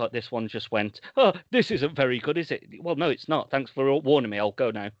it sounds like this one just went, oh, this isn't very good, is it? Well, no, it's not. Thanks for warning me. I'll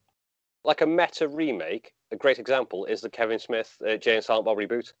go now. Like a meta remake, a great example is the Kevin Smith Jay and Silent Bob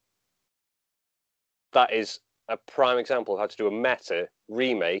reboot. That is a prime example of how to do a meta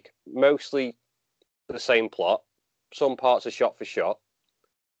remake, mostly the same plot. Some parts are shot for shot,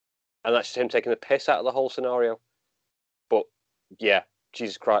 and that's just him taking the piss out of the whole scenario. But, yeah.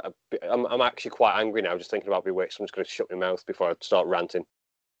 Jesus Christ, I'm actually quite angry now just thinking about Bewitched. I'm just going to shut my mouth before I start ranting.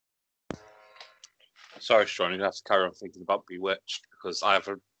 Sorry, Sean, you have to carry on thinking about Bewitched because I have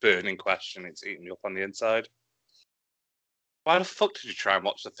a burning question. It's eating me up on the inside. Why the fuck did you try and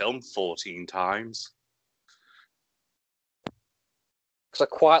watch the film 14 times? Because I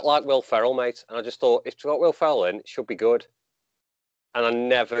quite like Will Ferrell, mate, and I just thought, if it's got Will Ferrell in, it should be good. And I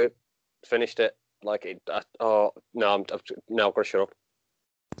never finished it. I've got to shut up.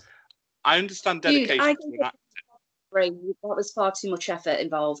 I understand dedication. Dude, that was far too much effort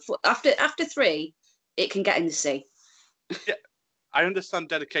involved. After 3, it can get in the sea. Yeah, I understand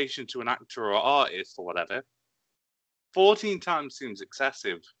dedication to an actor or artist or whatever, 14 times seems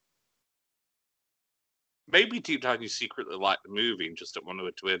excessive. Maybe deep down you secretly like the movie and just don't want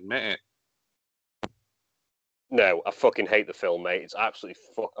to admit it. No, I fucking hate the film, mate. It's absolutely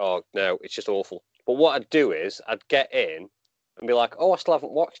oh no, it's just awful. But what I'd do is I'd get in and be like, oh, I still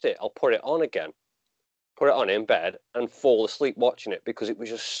haven't watched it. I'll put it on again, put it on in bed, and fall asleep watching it because it was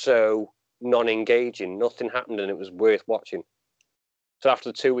just so non-engaging. Nothing happened, and it was worth watching. So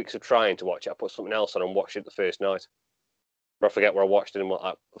after 2 weeks of trying to watch it, I put something else on and watched it the first night. But I forget where I watched it and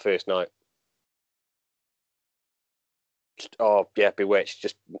what the first night. Oh yeah, Bewitched.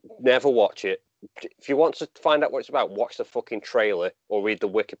 Just never watch it. If you want to find out what it's about, watch the fucking trailer or read the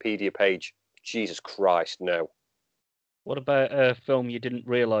Wikipedia page. Jesus Christ, no. What about a film you didn't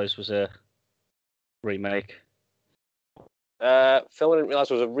realise was a remake? Film I didn't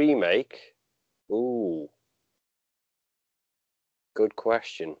realise was a remake. Ooh. Good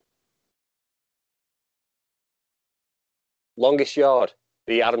question. Longest Yard,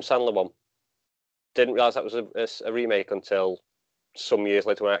 the Adam Sandler one. Didn't realise that was a remake until some years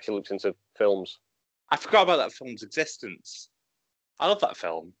later when I actually looked into films. I forgot about that film's existence. I love that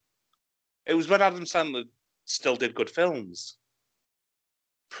film. It was when Adam Sandler still did good films.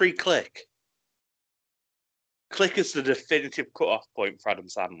 Pre-Click. Click is the definitive cut-off point for Adam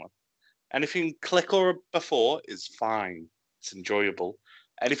Sandler. Anything Click or before is fine. It's enjoyable.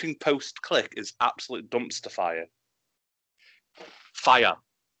 Anything post-Click is absolute dumpster fire. Fire.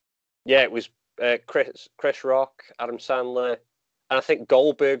 Yeah, it was Chris Rock, Adam Sandler, and I think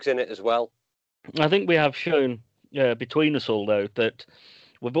Goldberg's in it as well. I think we have shown between us all, though, that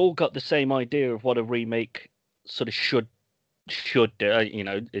we've all got the same idea of what a remake sort of should you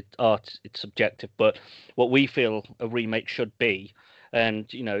know, it's subjective, but what we feel a remake should be.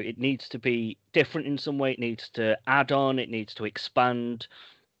 And, you know, it needs to be different in some way. It needs to add on. It needs to expand.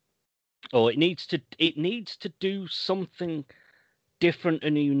 Or it needs to do something different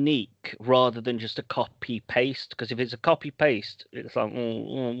and unique rather than just a copy paste. Because if it's a copy paste, it's like,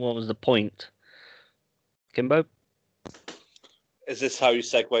 what was the point? Kimbo? Is this how you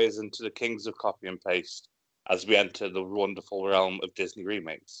segue us into the kings of copy and paste as we enter the wonderful realm of Disney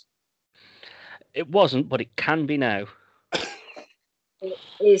remakes? It wasn't, but it can be now. It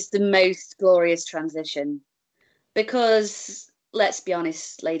is the most glorious transition because, let's be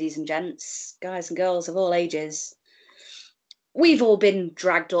honest, ladies and gents, guys and girls of all ages, we've all been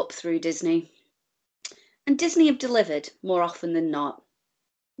dragged up through Disney. And Disney have delivered more often than not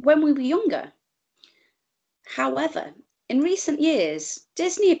when we were younger. However, in recent years,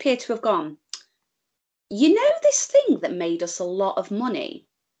 Disney appear to have gone, you know, this thing that made us a lot of money?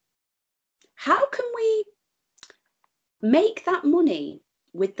 How can we make that money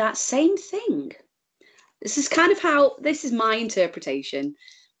with that same thing? This is my interpretation.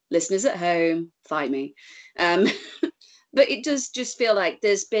 Listeners at home, fight me. But it does just feel like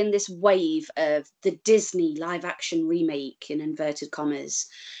there's been this wave of the Disney live action remake in inverted commas.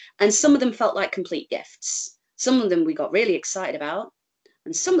 And some of them felt like complete gifts. Some of them we got really excited about.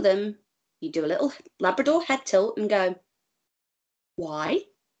 And some of them, you do a little Labrador head tilt and go, why?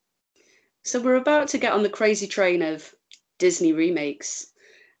 So we're about to get on the crazy train of Disney remakes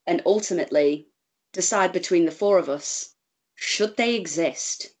and ultimately decide between the four of us, should they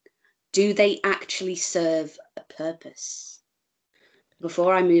exist? Do they actually serve a purpose?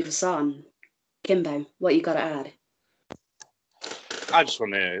 Before I move us on, Kimbo, what you got to add? I just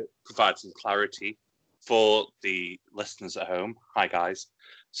want to provide some clarity for the listeners at home. Hi, guys.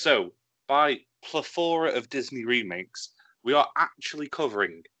 So, by plethora of Disney remakes, we are actually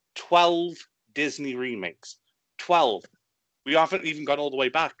covering 12 Disney remakes. 12. We haven't even gone all the way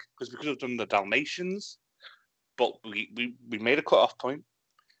back because we could have done the Dalmatians, but we made a cut-off point.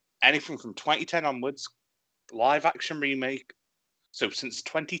 Anything from 2010 onwards, live action remake. So since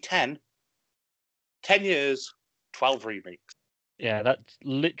 2010, 10 years, 12 remakes. Yeah, that's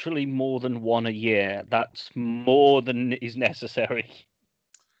literally more than one a year. That's more than is necessary.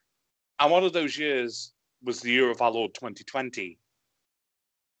 And one of those years was the year of our Lord 2020.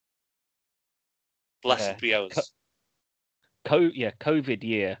 Blessed be us. COVID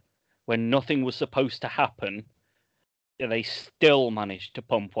year, when nothing was supposed to happen, they still managed to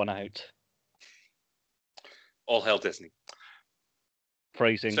pump one out. All hail Disney.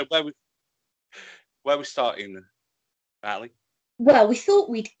 Phrasing. So where we starting, Natalie? Well, we thought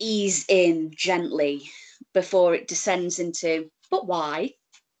we'd ease in gently before it descends into, but why?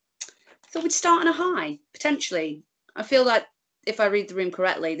 Thought we'd start on a high, potentially. I feel like if I read the room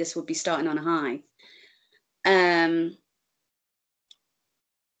correctly, this would be starting on a high.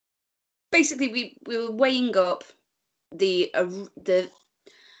 Basically, we were weighing up the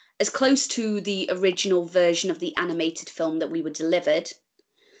as close to the original version of the animated film that we were delivered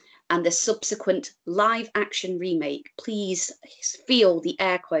and the subsequent live action remake. Please feel the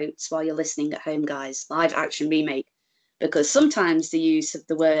air quotes while you're listening at home, guys. Live action remake. Because sometimes the use of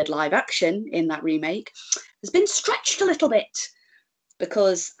the word live action in that remake has been stretched a little bit.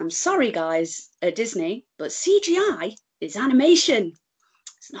 Because I'm sorry, guys, at Disney, but CGI is animation.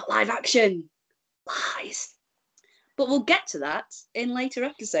 It's not live action. Lies. But we'll get to that in later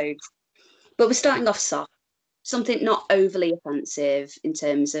episodes. But we're starting off soft. Something not overly offensive in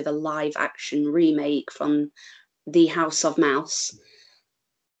terms of a live action remake from the House of Mouse.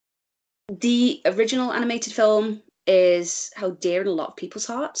 The original animated film is held dear in a lot of people's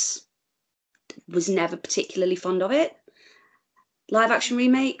hearts. Was never particularly fond of it. Live action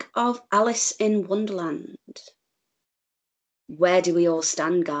remake of Alice in Wonderland. Where do we all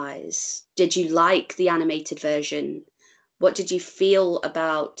stand, guys? Did you like the animated version? What did you feel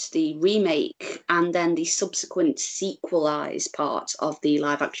about the remake and then the subsequent sequelized part of the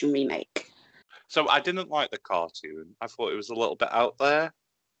live action remake? So I didn't like the cartoon. I thought it was a little bit out there.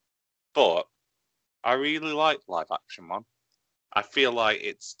 But I really like the live action one. I feel like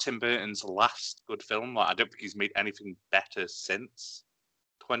it's Tim Burton's last good film. Like, I don't think he's made anything better since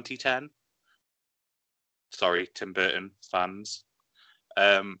 2010. Sorry, Tim Burton fans.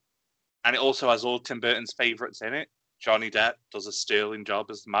 And it also has all Tim Burton's favourites in it. Johnny Depp does a sterling job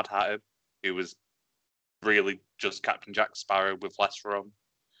as the Mad Hatter, who was really just Captain Jack Sparrow with less rum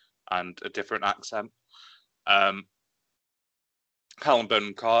and a different accent. Helen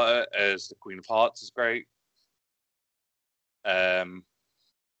Bonham Carter as the Queen of Hearts is great. The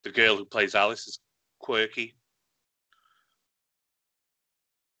girl who plays Alice is quirky.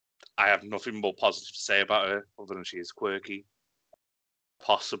 I have nothing more positive to say about her other than she is quirky.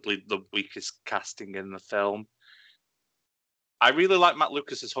 Possibly the weakest casting in the film. I really like Matt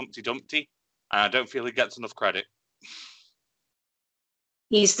Lucas as Humpty Dumpty, and I don't feel he gets enough credit.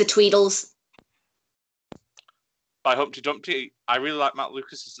 He's the Tweedles. By Humpty Dumpty, I really like Matt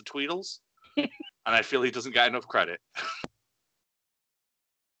Lucas as the Tweedles, and I feel he doesn't get enough credit.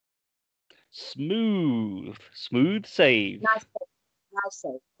 Smooth save. Nice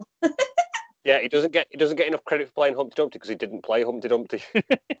save. Yeah, he doesn't get enough credit for playing Humpty Dumpty because he didn't play Humpty Dumpty.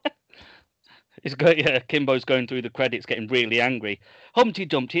 Kimbo's going through the credits, getting really angry. Humpty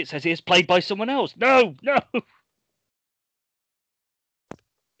Dumpty, it says it's played by someone else. No.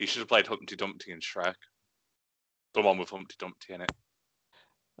 He should have played Humpty Dumpty in Shrek. The one with Humpty Dumpty in it.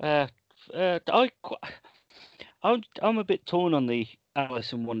 I'm a bit torn on the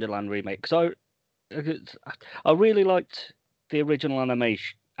Alice in Wonderland remake because I really liked the original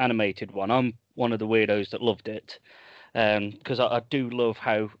animated one. I'm one of the weirdos that loved it because I do love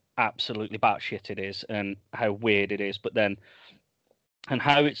how absolutely batshit it is and how weird it is, but then and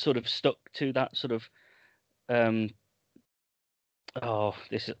how it sort of stuck to that sort of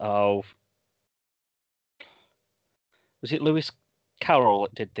was it Lewis Carroll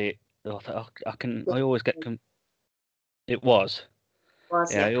that did the I always get it was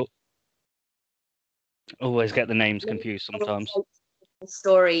yeah. I always get the names confused sometimes. The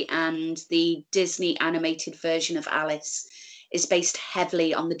story and the Disney animated version of Alice is based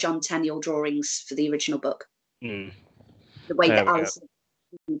heavily on the John Tenniel drawings for the original book. The way the Alice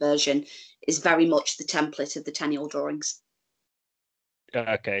version is very much the template of the Tenniel drawings.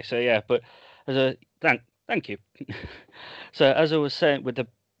 Okay, so yeah, but as a thank you. So as I was saying with that,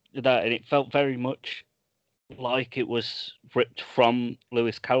 and it felt very much like it was ripped from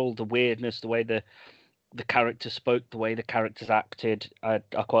Lewis Carroll. The weirdness, the way the characters spoke, the way the characters acted, I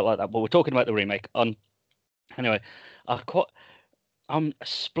quite like that. But we're talking about the remake. Anyway, I'm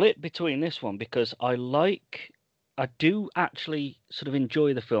split between this one because I do actually sort of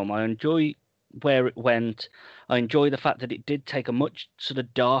enjoy the film. I enjoy where it went. I enjoy the fact that it did take a much sort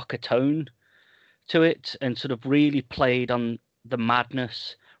of darker tone to it and sort of really played on the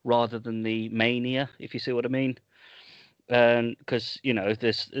madness rather than the mania, if you see what I mean. Because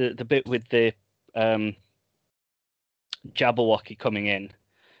there's the bit with the Jabberwocky coming in,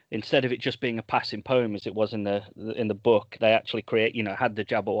 instead of it just being a passing poem as it was in the book, they actually had the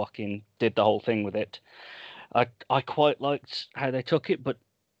Jabberwocky and did the whole thing with it. I quite liked how they took it, but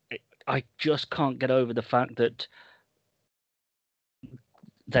I just can't get over the fact that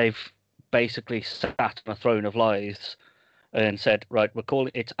they've basically sat on a throne of lies and said, right, we're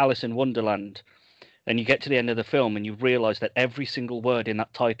calling it's Alice in Wonderland, and you get to the end of the film and you realise that every single word in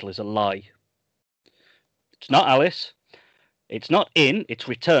that title is a lie. It's not Alice, it's not in, it's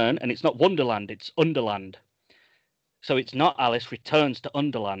return, and it's not Wonderland, it's Underland. So it's not Alice returns to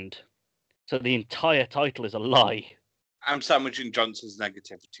Underland. So the entire title is a lie. I'm sandwiching Johnson's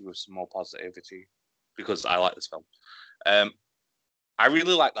negativity with some more positivity because I like this film. I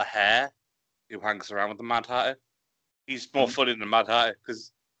really like the Hare who hangs around with the Mad Hatter. He's more funny than the Mad Hatter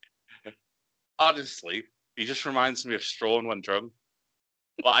because, honestly, he just reminds me of Strawn when drunk.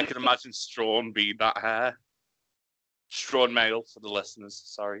 Well, I can imagine Strawn being that Hare. Strawn male for the listeners,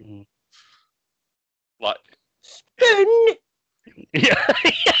 sorry. Like, Spoon! Yeah,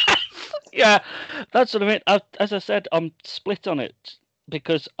 yeah, that's what I mean. As I said, I'm split on it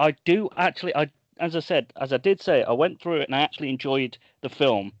because I do actually. As I did say, I went through it and I actually enjoyed the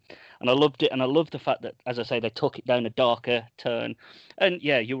film, and I loved it, and I loved the fact that, as I say, they took it down a darker turn. And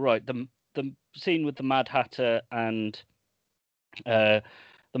yeah, you're right. The scene with the Mad Hatter and the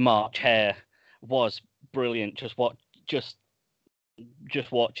March Hare was brilliant. Just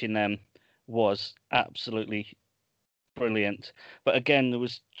watching them was absolutely brilliant. But again, there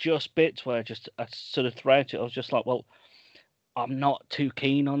was just bits where I sort of throughout it, I was just like, well, I'm not too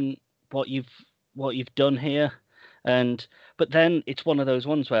keen on what you've done here. But then it's one of those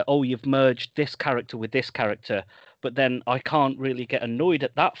ones where, oh, you've merged this character with this character, but then I can't really get annoyed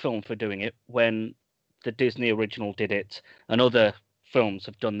at that film for doing it when the Disney original did it and other films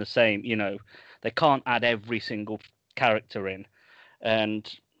have done the same. You know, they can't add every single character in and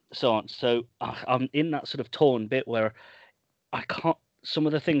so on. So I'm in that sort of torn bit where I can't. Some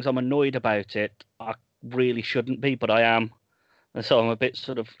of the things I'm annoyed about it, I really shouldn't be, but I am. And so I'm a bit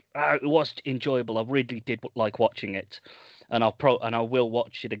sort of. It was enjoyable. I really did like watching it, and I will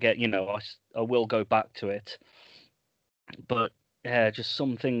watch it again. You know, I will go back to it. But yeah, just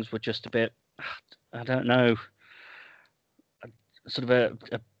some things were just a bit. I don't know. Sort of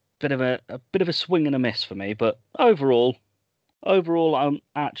a bit of a swing and a miss for me. But overall, I'm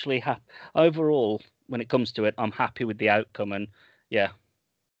actually happy. Overall, when it comes to it, I'm happy with the outcome, and yeah.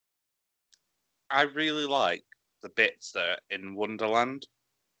 I really like the bits that are in Wonderland.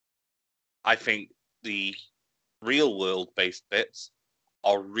 I think the real world based bits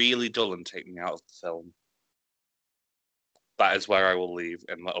are really dull and take me out of the film. That is where I will leave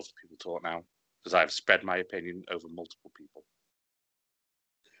and let other people talk now, because I've spread my opinion over multiple people.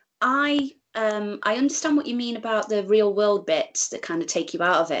 I understand what you mean about the real world bits that kind of take you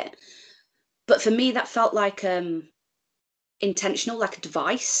out of it, but for me that felt like intentional, like a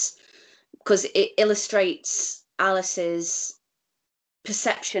device, because it illustrates Alice's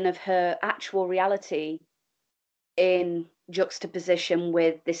perception of her actual reality in juxtaposition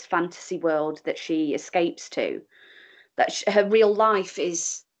with this fantasy world that she escapes to. That her real life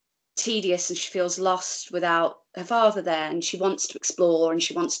is tedious and she feels lost without her father there, and she wants to explore and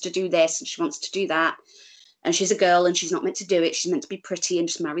she wants to do this and she wants to do that, and she's a girl and she's not meant to do it. She's meant to be pretty and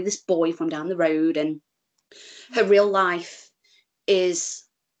just marry this boy from down the road, and her real life is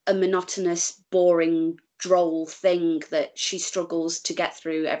a monotonous, boring, droll thing that she struggles to get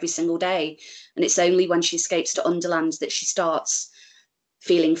through every single day. And it's only when she escapes to Underland that she starts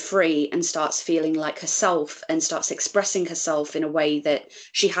feeling free and starts feeling like herself and starts expressing herself in a way that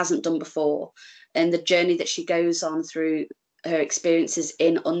she hasn't done before. And the journey that she goes on through her experiences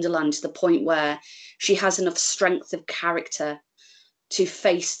in Underland, to the point where she has enough strength of character to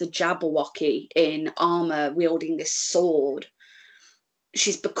face the Jabberwocky in armor wielding this sword.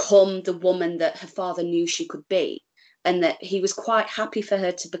 She's become the woman that her father knew she could be, and that he was quite happy for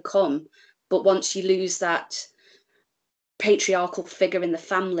her to become. But once you lose that patriarchal figure in the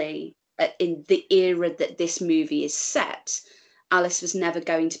family, in the era that this movie is set, Alice was never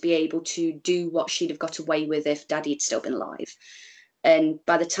going to be able to do what she'd have got away with if Daddy had still been alive. And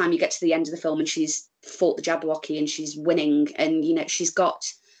by the time you get to the end of the film and she's fought the Jabberwocky and she's winning, and you know, she's not,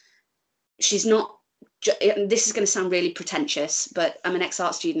 this is going to sound really pretentious, but I'm an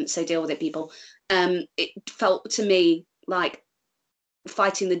ex-art student, so deal with it, people. It felt to me like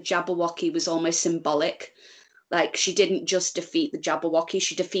fighting the Jabberwocky was almost symbolic. Like, she didn't just defeat the Jabberwocky,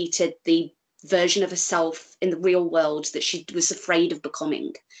 she defeated the version of herself in the real world that she was afraid of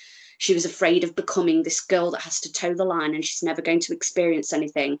becoming. She was afraid of becoming this girl that has to toe the line and she's never going to experience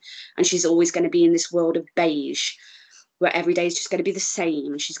anything. And she's always going to be in this world of beige, where every day is just going to be the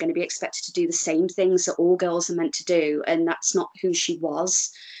same. She's going to be expected to do the same things that all girls are meant to do. And that's not who she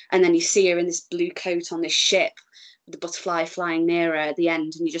was. And then you see her in this blue coat on this ship with the butterfly flying near her at the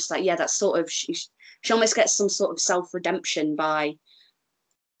end. And you're just like, yeah, that's sort of, she almost gets some sort of self-redemption by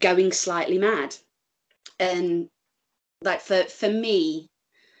going slightly mad. And like for me,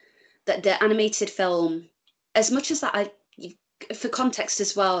 that the animated film, as much as that, for context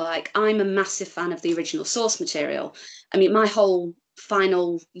as well, like, I'm a massive fan of the original source material. I mean, my whole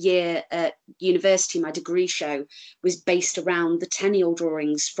final year at university, my degree show was based around the Tenniel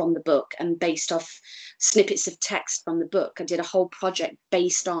drawings from the book and based off snippets of text from the book. I did a whole project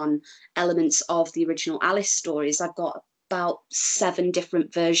based on elements of the original Alice stories. I've got about 7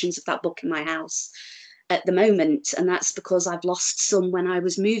 different versions of that book in my house at the moment, and that's because I've lost some when I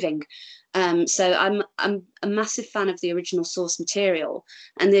was moving. So I'm a massive fan of the original source material,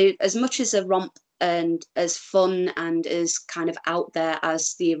 and as much as a romp and as fun and as kind of out there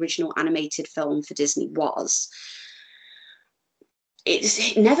as the original animated film for Disney was,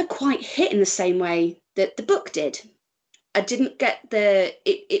 it never quite hit in the same way that the book did. I didn't get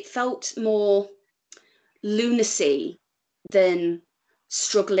it felt more lunacy than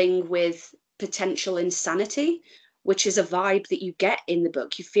struggling with potential insanity, which is a vibe that you get in the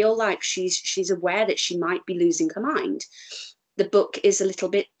book. You feel like she's aware that she might be losing her mind. The book is a little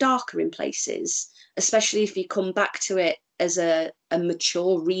bit darker in places, especially if you come back to it as a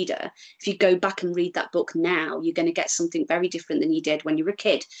mature reader. If you go back and read that book now, you're going to get something very different than you did when you were a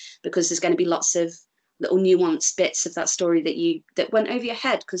kid, because there's going to be lots of little nuanced bits of that story that went over your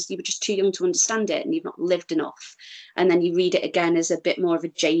head because you were just too young to understand it and you've not lived enough. And then you read it again as a bit more of a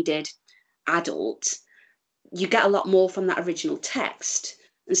jaded adult. You get a lot more from that original text.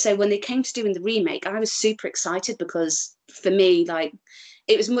 And so when they came to doing the remake, I was super excited, because for me, like,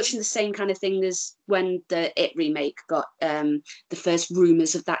 it was much in the same kind of thing as when the It remake got the first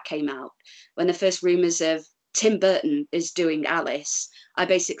rumours of that came out. When the first rumours of Tim Burton is doing Alice, I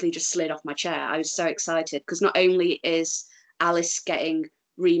basically just slid off my chair. I was so excited, because not only is Alice getting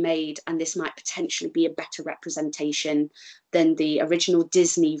remade, and this might potentially be a better representation than the original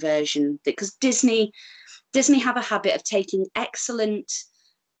Disney version, because Disney have a habit of taking excellent,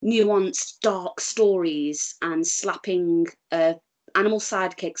 nuanced, dark stories and slapping animal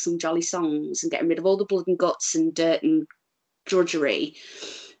sidekicks some jolly songs and getting rid of all the blood and guts and dirt and drudgery,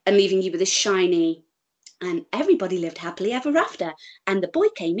 and leaving you with this shiny, and everybody lived happily ever after, and the boy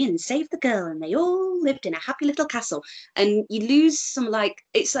came in and saved the girl, and they all lived in a happy little castle. And you lose some, like,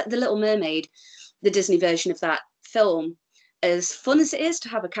 it's like The Little Mermaid, the Disney version of that film. As fun as it is to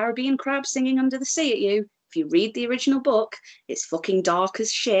have a Caribbean crab singing under the sea at you, if you read the original book, it's fucking dark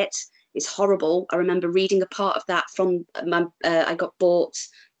as shit. It's horrible. I remember reading a part of that from my, I got bought,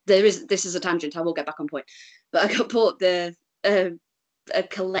 this is a tangent, I will get back on point, but I got bought a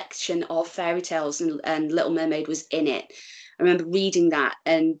collection of fairy tales, and Little Mermaid was in it. I remember reading that,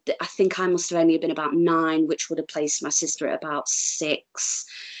 and I think I must have only been about 9, which would have placed my sister at about 6.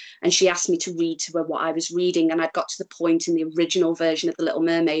 And she asked me to read to her what I was reading, and I'd got to the point in the original version of The Little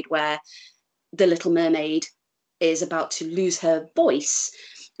Mermaid where the Little Mermaid is about to lose her voice.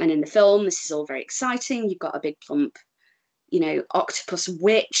 And in the film, this is all very exciting. You've got a big plump, octopus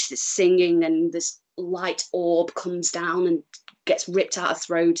witch that's singing, and this light orb comes down and gets ripped out her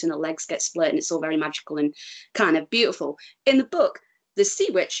throat, and her legs get split, and it's all very magical and kind of beautiful. In the book, the sea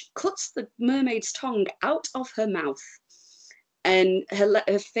witch cuts the mermaid's tongue out of her mouth, and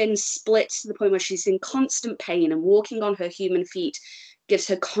her fin splits to the point where she's in constant pain, and walking on her human feet gives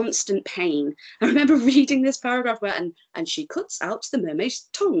her constant pain. I remember reading this paragraph where, and she cuts out the mermaid's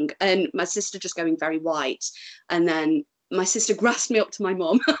tongue, and my sister just going very white. And then my sister grasped me up to my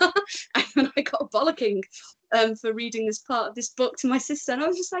mum, and then I got a bollocking for reading this part of this book to my sister. And I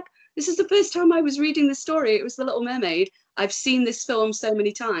was just like, this is the first time I was reading this story. It was The Little Mermaid. I've seen this film so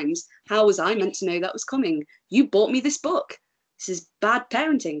many times. How was I meant to know that was coming? You bought me this book. This is bad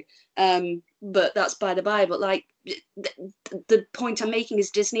parenting. But that's by the by. But like, the point I'm making is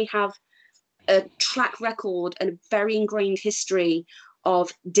Disney have a track record and a very ingrained history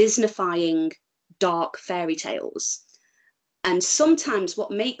of Disneyfying dark fairy tales. And sometimes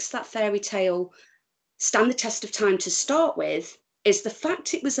what makes that fairy tale stand the test of time to start with is the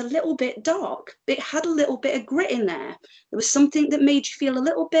fact it was a little bit dark. It had a little bit of grit in there. There was something that made you feel a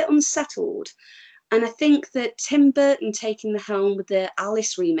little bit unsettled. And I think that Tim Burton taking the helm with the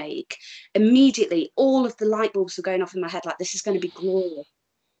Alice remake, immediately all of the light bulbs were going off in my head, like, this is going to be glorious.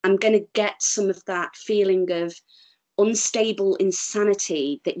 I'm going to get some of that feeling of unstable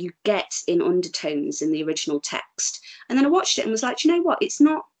insanity that you get in undertones in the original text. And then I watched it and was like, you know what? It's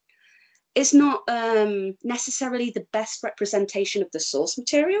not necessarily the best representation of the source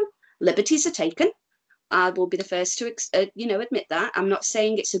material. Liberties are taken. I will be the first to admit that. I'm not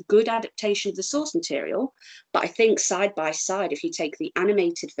saying it's a good adaptation of the source material, but I think side by side, if you take the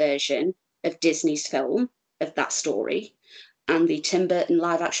animated version of Disney's film of that story and the Tim Burton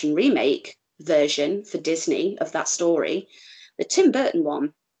live action remake version for Disney of that story, the Tim Burton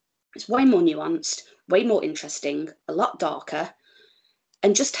one is way more nuanced, way more interesting, a lot darker,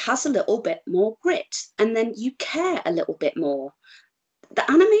 and just has a little bit more grit. And then you care a little bit more. The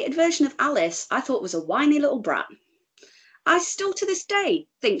animated version of Alice, I thought, was a whiny little brat. I still to this day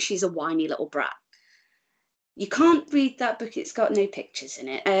think she's a whiny little brat. You can't read that book, it's got no pictures in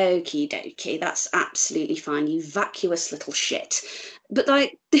it. Okie dokie, that's absolutely fine, you vacuous little shit. But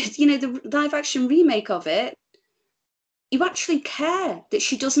like, the live action remake of it, you actually care that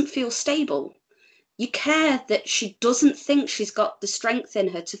she doesn't feel stable. You care that she doesn't think she's got the strength in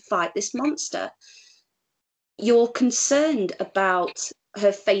her to fight this monster. You're concerned about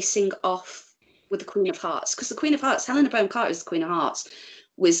her facing off with the Queen of Hearts, because the Queen of Hearts, Helena Bonham Carter is the Queen of Hearts,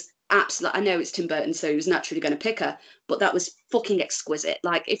 was absolutely, I know it's Tim Burton, so he was naturally going to pick her, but that was fucking exquisite.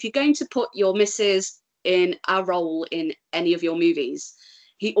 Like, if you're going to put your missus in a role in any of your movies,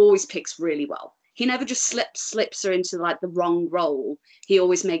 he always picks really well. He never just slips her into like the wrong role. He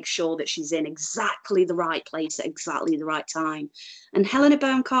always makes sure that she's in exactly the right place at exactly the right time. And Helena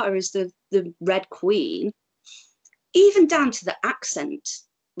Bonham Carter is the Red Queen, even down to the accent,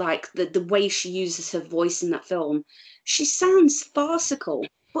 like the way she uses her voice in that film. She sounds farcical,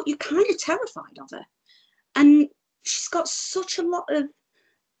 but you're kind of terrified of her. And she's got such a lot of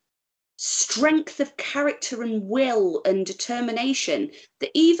strength of character and will and determination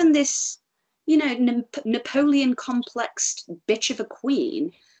that even this, Napoleon complexed bitch of a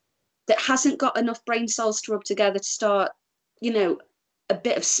queen that hasn't got enough brain cells to rub together to start, a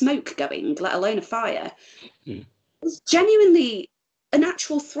bit of smoke going, let alone a fire, is genuinely an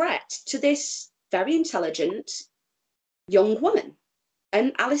actual threat to this very intelligent young woman.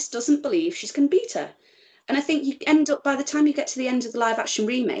 And Alice doesn't believe she's going to beat her. And I think you end up, by the time you get to the end of the live action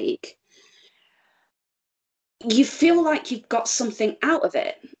remake, you feel like you've got something out of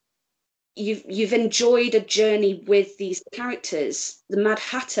it. You've enjoyed a journey with these characters. The Mad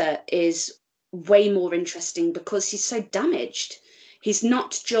Hatter is way more interesting because he's so damaged. He's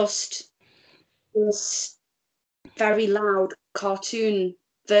not just this very loud cartoon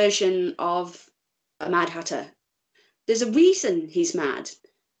version of a Mad Hatter. There's a reason he's mad.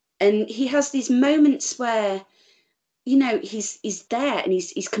 And he has these moments where, he's there and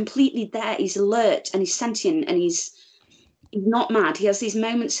he's completely there. He's alert and he's sentient and he's not mad. He has these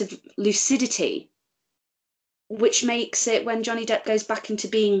moments of lucidity, which makes it, when Johnny Depp goes back into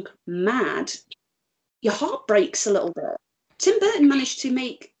being mad, your heart breaks a little bit. Tim Burton managed to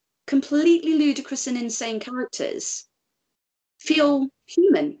make completely ludicrous and insane characters feel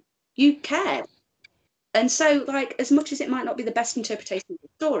human. You care. And so, like, as much as it might not be the best interpretation of the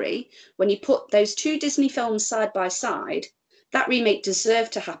story, when you put those two Disney films side by side, that remake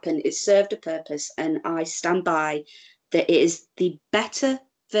deserved to happen. It served a purpose, and I stand by that it is the better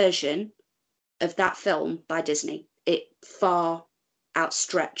version of that film by Disney. It far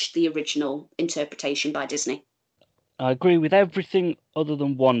outstretched the original interpretation by Disney. I agree with everything other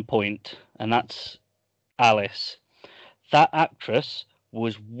than one point, and that's Alice. That actress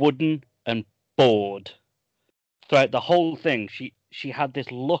was wooden and bored throughout the whole thing. She had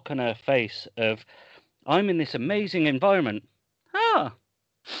this look on her face of, I'm in this amazing environment. Oh,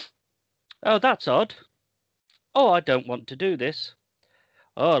 that's odd. Oh, I don't want to do this.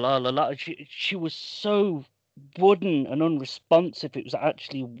 Oh, la la la. She was so wooden and unresponsive. It was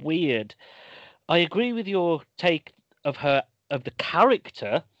actually weird. I agree with your take of her, of the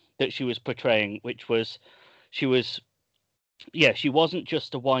character that she was portraying, which was, she wasn't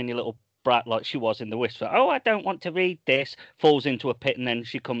just a whiny little brat like she was in The Whisper. Oh, I don't want to read this, falls into a pit, and then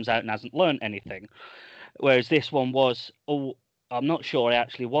she comes out and hasn't learned anything. Whereas this one was, oh, I'm not sure I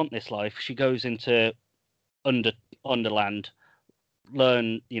actually want this life. She goes into Underland,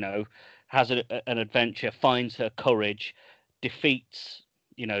 has an adventure, finds her courage, defeats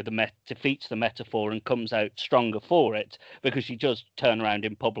the metaphor, and comes out stronger for it, because she does turn around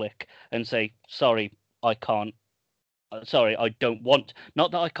in public and say, sorry, I can't. Sorry, I don't want.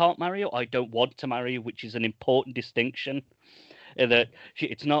 Not that I can't marry you. I don't want to marry you, which is an important distinction. That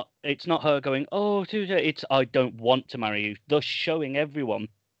it's not her going, oh, it's I don't want to marry you. Thus showing everyone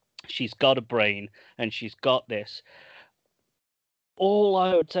she's got a brain and she's got this. All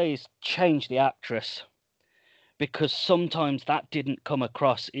I would say is change the actress, because sometimes that didn't come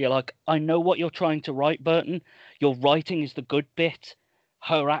across. You're like, I know what you're trying to write, Burton. Your writing is the good bit.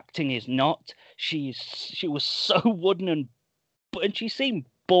 Her acting is not. She was so wooden and she seemed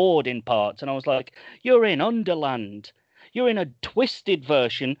bored in parts, and I was like, you're in Underland. You're in a twisted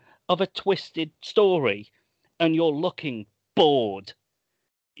version of a twisted story, and you're looking bored.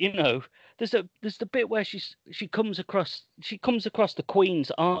 There's the bit where she comes across the Queen's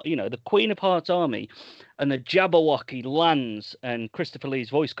the Queen of Hearts army, and the Jabberwocky lands, and Christopher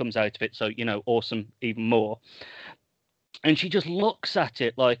Lee's voice comes out of it, so awesome even more. And she just looks at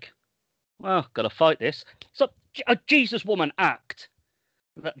it like, well, gotta fight this. So, a Jesus woman act.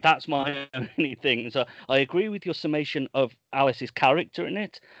 That's my only thing. So I agree with your summation of Alice's character in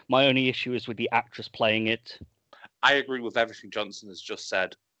it. My only issue is with the actress playing it. I agree with everything Johnson has just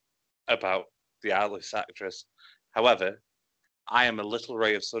said about the Alice actress. However, I am a little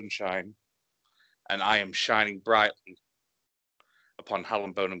ray of sunshine, and I am shining brightly upon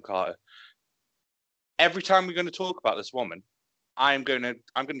Helen Bonham Carter. Every time we're going to talk about this woman, I'm going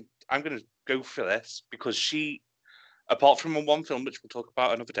to go for this because she, apart from in one film which we'll talk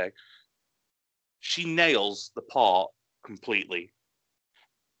about another day, she nails the part completely.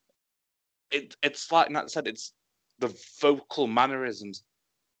 It's like Nat said, it's the vocal mannerisms,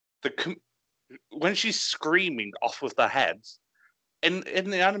 when she's screaming off with the heads. In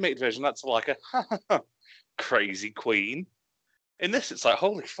the animated version, that's like a crazy queen. In this, it's like,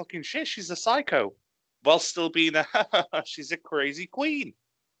 holy fucking shit, she's a psycho, while still being she's a crazy queen.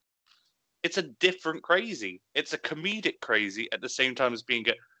 It's a different crazy. It's a comedic crazy at the same time as being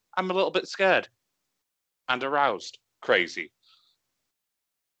I'm a little bit scared and aroused crazy.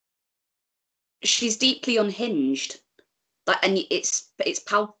 She's deeply unhinged. And it's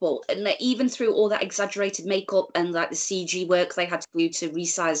palpable, and like, even through all that exaggerated makeup and like the CG work they had to do to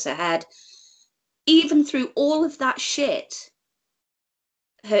resize her head, even through all of that shit,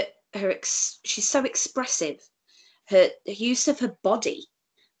 she's so expressive. Her use of her body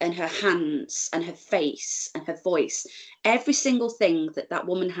and her hands and her face and her voice, every single thing that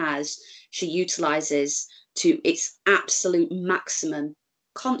woman has, she utilizes to its absolute maximum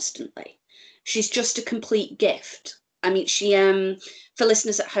constantly. She's just a complete gift. I mean, she, for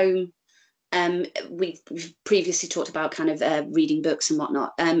listeners at home, we've previously talked about kind of reading books and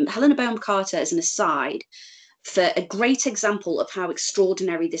whatnot. Helena Bonham Carter, as an aside, for a great example of how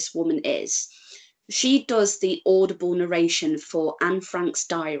extraordinary this woman is, she does the audible narration for Anne Frank's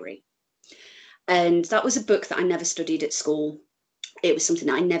diary. And that was a book that I never studied at school. It was something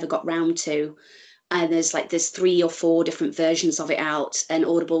that I never got round to. And there's 3 or 4 different versions of it out, and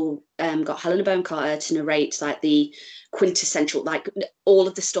Audible got Helena Bonham Carter to narrate like the quintessential, like all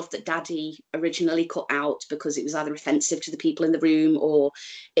of the stuff that Daddy originally cut out because it was either offensive to the people in the room or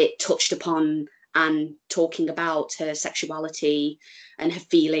it touched upon Anne talking about her sexuality and her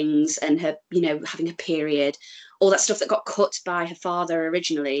feelings and her, having a period, all that stuff that got cut by her father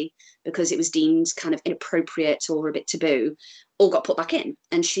originally because it was deemed kind of inappropriate or a bit taboo, all got put back in.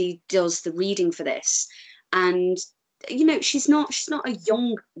 And she does the reading for this. And, she's not in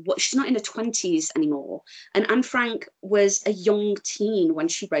her 20s anymore. And Anne Frank was a young teen when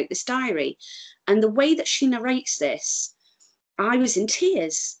she wrote this diary. And the way that she narrates this, I was in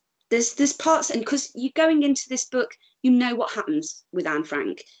tears. There's parts, and because you're going into this book, you know what happens with Anne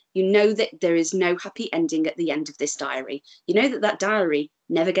Frank. You know that there is no happy ending at the end of this diary. You know that diary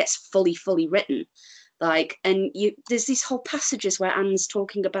never gets fully written. There's these whole passages where Anne's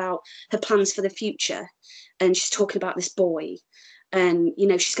talking about her plans for the future, and she's talking about this boy, and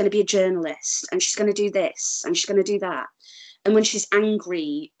she's going to be a journalist, and she's going to do this, and she's going to do that. And when she's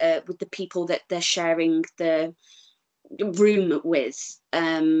angry with the people that they're sharing the room with,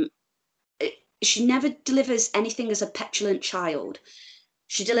 she never delivers anything as a petulant child.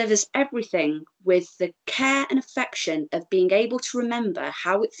 She delivers everything with the care and affection of being able to remember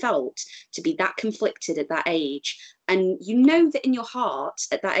how it felt to be that conflicted at that age. And you know that in your heart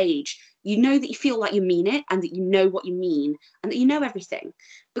at that age, you know that you feel like you mean it and that you know what you mean and that you know everything.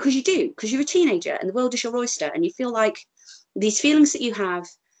 Because you do, because you're a teenager and the world is your oyster, and you feel like these feelings that you have,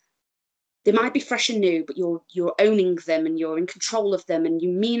 they might be fresh and new, but you're owning them and you're in control of them, and you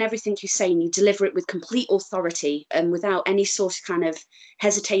mean everything you say and you deliver it with complete authority and without any sort of kind of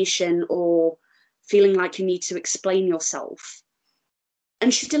hesitation or feeling like you need to explain yourself.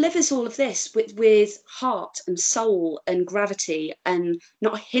 And she delivers all of this with heart and soul and gravity, and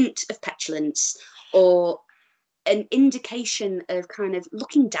not a hint of petulance or an indication of kind of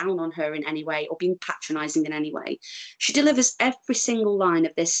looking down on her in any way or being patronizing in any way. She delivers every single line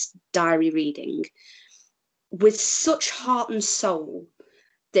of this diary reading with such heart and soul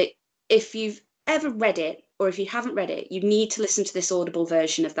that if you've ever read it or if you haven't read it, you need to listen to this Audible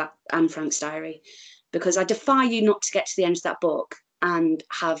version of that Anne Frank's diary, because I defy you not to get to the end of that book and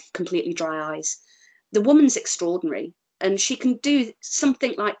have completely dry eyes. The woman's extraordinary. And she can do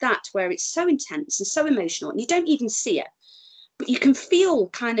something like that where it's so intense and so emotional, and you don't even see it, but you can feel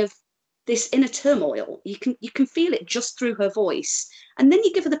kind of this inner turmoil. You can feel it just through her voice. And then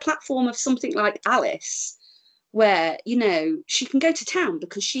you give her the platform of something like Alice, where, she can go to town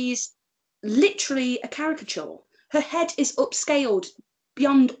because she's literally a caricature. Her head is upscaled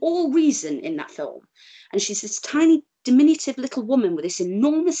beyond all reason in that film. And she's this tiny, diminutive little woman with this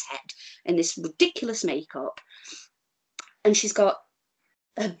enormous head and this ridiculous makeup. And she's got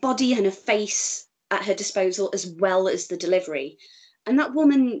her body and her face at her disposal as well as the delivery. And that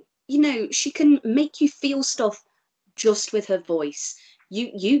woman, she can make you feel stuff just with her voice.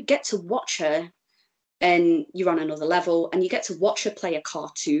 You get to watch her and you're on another level, and you get to watch her play a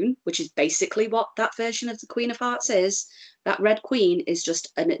cartoon, which is basically what that version of the Queen of Hearts is. That Red Queen is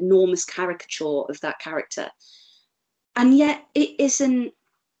just an enormous caricature of that character. And yet it isn't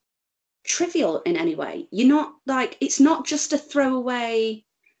trivial in any way. You're not like, it's not just a throwaway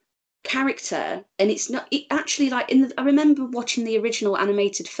character, and it's not it actually like I remember watching the original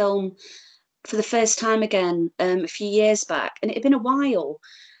animated film for the first time again a few years back, and it had been a while,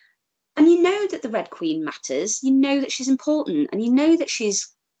 and you know that the Red Queen matters, you know that she's important, and you know that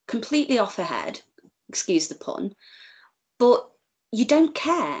she's completely off her head, excuse the pun, but you don't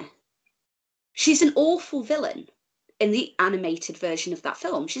care. She's an awful villain in the animated version of that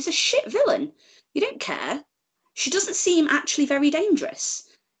film. She's a shit villain. You don't care. She doesn't seem actually very dangerous.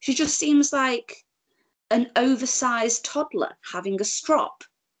 She just seems like an oversized toddler having a strop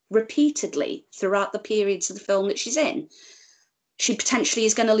repeatedly throughout the periods of the film that she's in. She potentially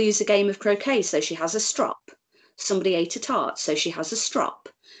is going to lose a game of croquet, so she has a strop. Somebody ate a tart, so she has a strop.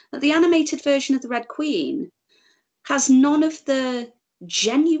 The animated version of the Red Queen has none of the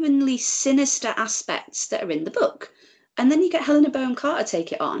genuinely sinister aspects that are in the book. And then you get Helena Bonham Carter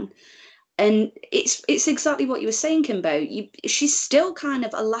take it on. And it's exactly what you were saying, Kimbo. She's still kind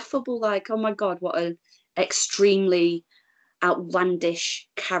of a laughable, like, oh my God, what an extremely outlandish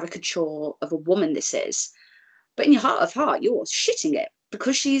caricature of a woman this is. But in your heart of heart, you're shitting it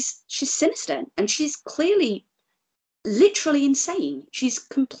because she's sinister, and she's clearly literally insane. She's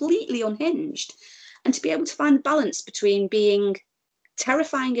completely unhinged. And to be able to find the balance between being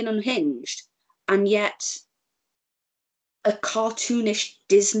terrifying and unhinged and yet a cartoonish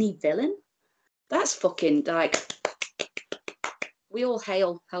Disney villain, that's fucking like, we all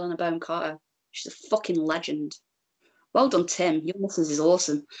hail Helena Bonham Carter. She's a fucking legend. Well done, Tim. Your missus is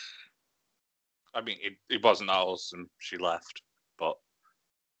awesome. I mean, it wasn't that awesome. She left, but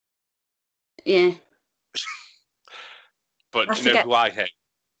yeah. But do you know who I hail?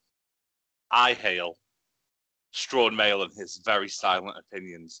 I hail Strawn Mail and his very silent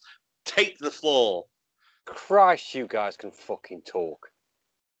opinions. Take the floor. Christ, you guys can fucking talk.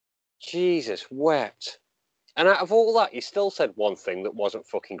 Jesus wept. And out of all that, you still said one thing that wasn't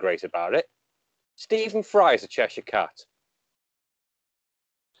fucking great about it. Stephen Fry's a Cheshire Cat.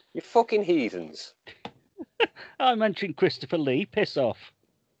 You fucking heathens. I mentioned Christopher Lee. Piss off.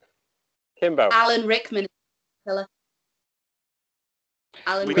 Kimbo. Alan Rickman.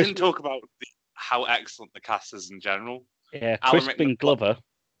 We didn't talk about how excellent the cast is in general. Yeah, Crispin Glover.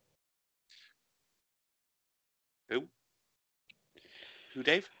 Who,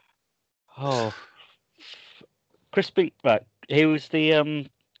 Dave? Oh, Crispin. Right, he was the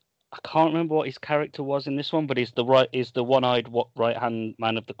I can't remember what his character was in this one, but he's the one-eyed right hand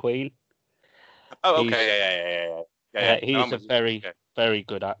man of the Queen. Oh, okay, yeah. He's a very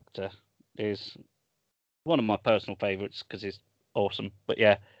good actor. He's one of my personal favourites because he's awesome. But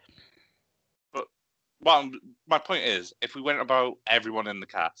yeah. But my point is, if we went about everyone in the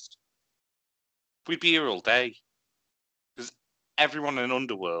cast, we'd be here all day. Because everyone in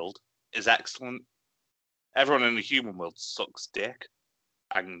Underworld is excellent. Everyone in the human world sucks dick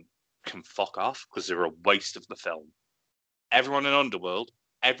and can fuck off because they're a waste of the film. Everyone in Underworld,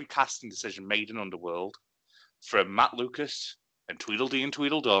 every casting decision made in Underworld, from Matt Lucas and Tweedledee and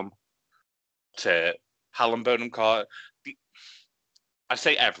Tweedledum to Helena Bonham Carter, I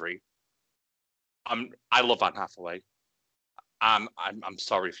say every. I love Anne Hathaway. I'm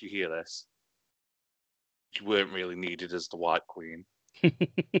sorry if you hear this. You weren't really needed as the White Queen.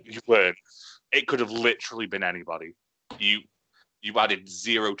 You weren't. It could have literally been anybody. You added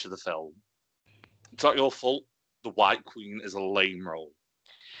 0 to the film. It's not your fault. The White Queen is a lame role.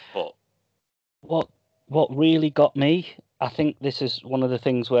 But what really got me, I think this is one of the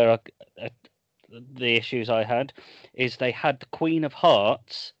things where the issues I had, is they had the Queen of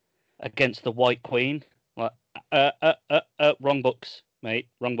Hearts against the White Queen. Like, wrong books, mate.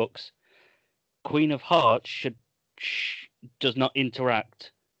 Wrong books. Queen of Hearts does not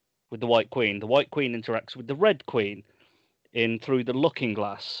interact with the White Queen. The White Queen interacts with the Red Queen in Through the Looking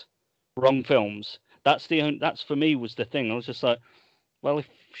Glass. Wrong films. That's for me was the thing. I was just like, well, if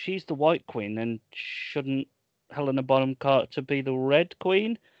she's the White Queen, then shouldn't Helena Bonham Carter be the Red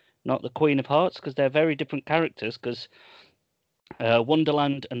Queen, not the Queen of Hearts? Because they're very different characters. Because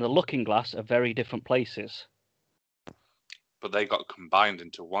Wonderland and the Looking Glass are very different places. But they got combined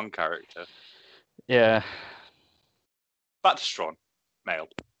into one character. Yeah. Back to Strawn Mail.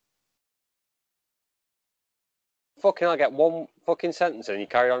 fucking hell, I get one fucking sentence and you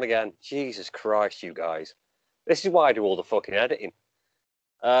carry on again. Jesus Christ, you guys. This is why I do all the fucking editing.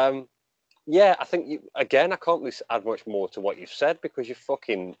 Yeah, I think I can't really add much more to what you've said because you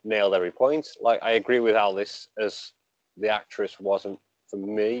fucking nailed every point. Like, I agree with Alice as the actress wasn't for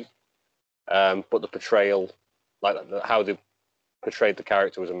me, but the portrayal, like how they portrayed the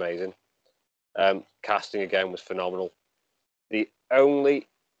character was amazing. Casting again was phenomenal. The only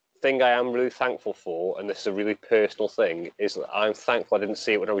thing I am really thankful for, and this is a really personal thing, is that I'm thankful I didn't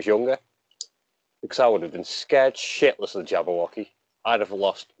see it when I was younger, because I would have been scared shitless of the Jabberwocky. I'd have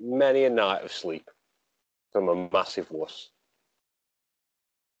lost many a night of sleep from a massive wuss.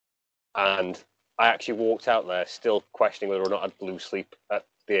 And I actually walked out there still questioning whether or not I'd blue sleep at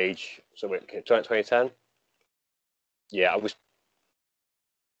the age, 2010? Yeah, I was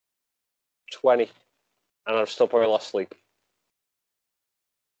 20, and I've still probably lost sleep.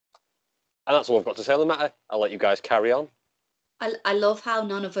 And that's all I've got to say on the matter. I'll let you guys carry on. I love how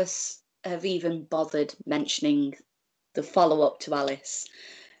none of us have even bothered mentioning the follow-up to Alice.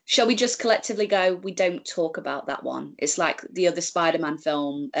 Shall we just collectively go, we don't talk about that one? It's like the other Spider-Man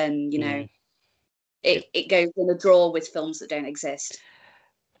film, and, it goes in a drawer with films that don't exist.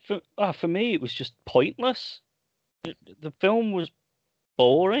 For me, it was just pointless. The film was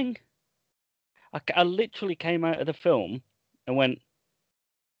boring. I literally came out of the film and went,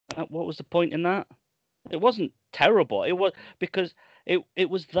 what was the point in that? It wasn't terrible. It was because it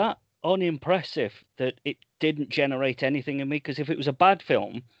was that unimpressive that it didn't generate anything in me. Because if it was a bad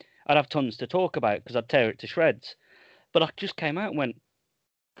film, I'd have tons to talk about because I'd tear it to shreds. But I just came out and went,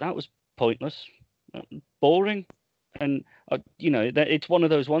 that was pointless, boring. And, it's one of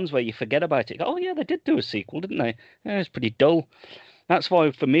those ones where you forget about it. Oh, yeah, they did do a sequel, didn't they? Yeah, it's pretty dull. That's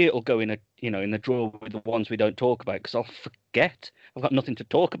why, for me, it'll go in in the drawer with the ones we don't talk about, because I'll forget. I've got nothing to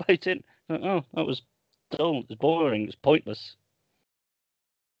talk about it. Oh, that was dull. It was boring. It was pointless.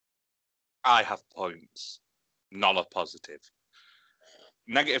 I have points. None are positive.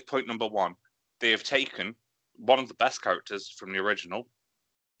 Negative point number one. They have taken one of the best characters from the original,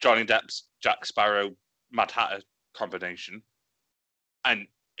 Johnny Depp's Jack Sparrow, Mad Hatter combination, and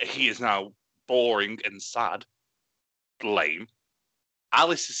he is now boring and sad. Lame.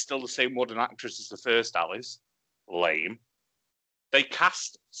 Alice is still the same wooden actress as the first Alice. Lame. They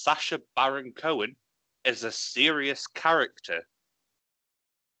cast Sacha Baron Cohen as a serious character.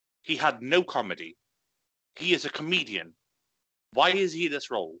 He had no comedy. He is a comedian. Why is he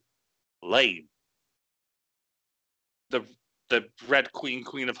this role? Lame. The Red Queen,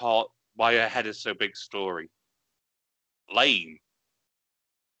 Queen of Heart, why her head is so big story. Lame.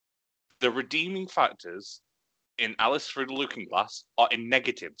 The redeeming factors in Alice Through the Looking Glass are in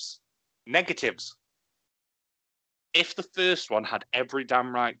negatives. Negatives. If the first one had every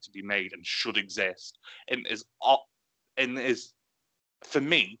damn right to be made and should exist, and is for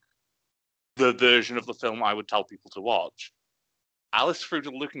me the version of the film I would tell people to watch, Alice Through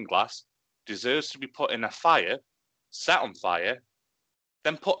the Looking Glass deserves to be put in a fire, set on fire,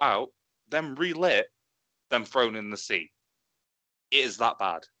 then put out, then relit, then thrown in the sea. It is that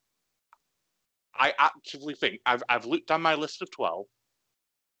bad. I actively think I've looked down my list of 12.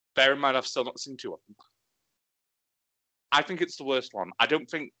 Bear in mind, I've still not seen 2 of them. I think it's the worst one. I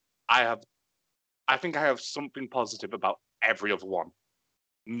think I have something positive about every other one.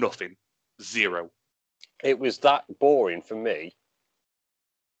 Nothing. Zero. It was that boring for me.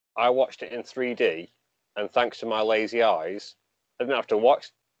 I watched it in 3D, and thanks to my lazy eyes, I didn't have to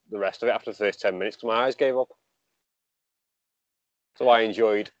watch the rest of it after the first 10 minutes because my eyes gave up. So I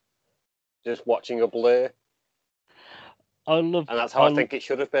enjoyed just watching a blur. And that's how I think it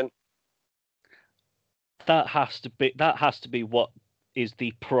should have been. That has to be what is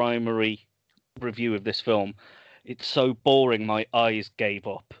the primary review of this film. It's so boring, my eyes gave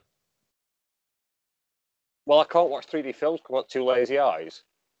up. Well, I can't watch 3D films because I've got 2 lazy eyes.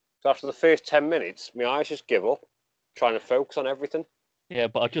 So after the first 10 minutes, my eyes just give up, trying to focus on everything. Yeah,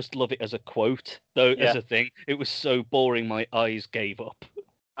 but I just love it as a quote, though, as a thing. It was so boring, my eyes gave up.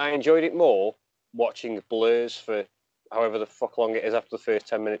 I enjoyed it more watching blurs for however the fuck long it is after the first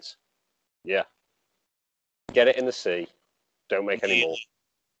 10 minutes. Yeah. Get it in the sea. Don't make any more.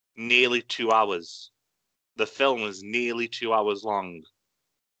 Nearly 2 hours. The film is nearly 2 hours long.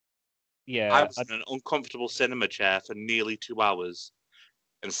 Yeah. I was in an uncomfortable cinema chair for nearly 2 hours,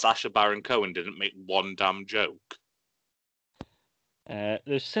 and Sacha Baron Cohen didn't make one damn joke.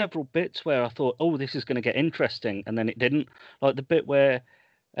 There's several bits where I thought, oh, this is going to get interesting, and then it didn't. Like the bit where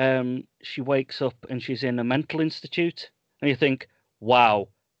she wakes up and she's in a mental institute, and you think, wow,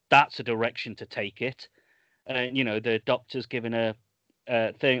 that's a direction to take it. And, the doctor's giving her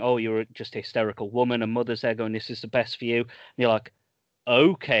thing. Oh, you're just a hysterical woman, and mother's there going, "This is the best for you." And you're like,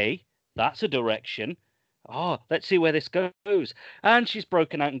 "Okay, that's a direction. Oh, let's see where this goes." And she's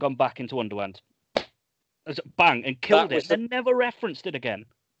broken out and gone back into Wonderland. Bang, and killed it, and never referenced it again.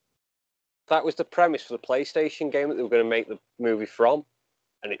 That was the premise for the PlayStation game that they were going to make the movie from,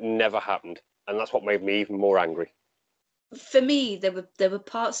 and it never happened. And that's what made me even more angry. For me, there were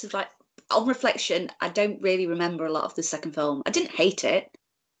parts of, like, on reflection, I don't really remember a lot of the second film. I didn't hate it.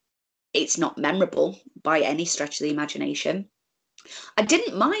 It's not memorable by any stretch of the imagination. I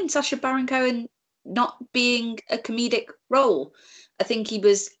didn't mind Sacha Baron Cohen not being a comedic role. I think he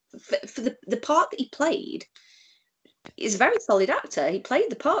was, for the part that he played, he's a very solid actor. He played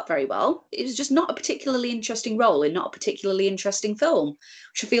the part very well. It was just not a particularly interesting role in not a particularly interesting film,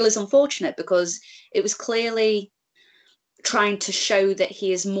 which I feel is unfortunate because it was clearly trying to show that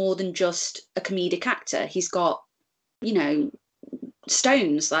he is more than just a comedic actor. He's got,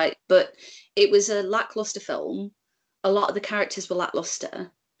 stones, but it was a lackluster film. A lot of the characters were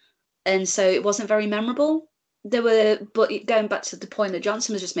lackluster, and so it wasn't very memorable. But going back to the point that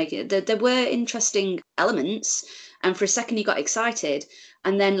Johnson was just making, there were interesting elements, and for a second you got excited,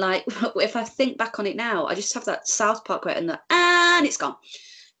 and then, like, if I think back on it now, I just have that South Park quote and it's gone.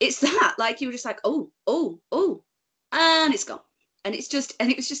 It's that, like, you were just like, oh, and it's gone, and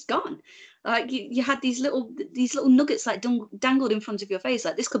it was just gone. Like, you had these little nuggets, like, dangled in front of your face,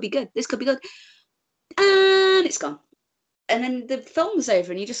 like, this could be good, and it's gone. And then the film was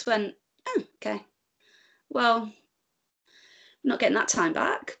over, and you just went, oh, okay. Well, I'm not getting that time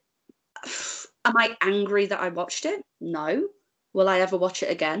back. Am I angry that I watched it? No. Will I ever watch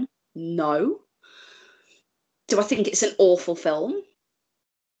it again? No. Do I think it's an awful film?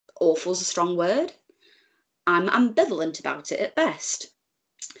 Awful's a strong word. I'm ambivalent about it at best.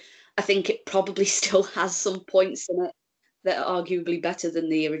 I think it probably still has some points in it that are arguably better than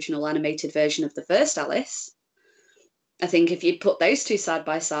the original animated version of the first Alice. I think if you put those two side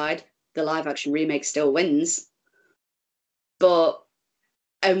by side, the live action remake still wins, but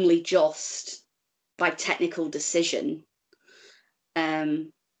only just by technical decision.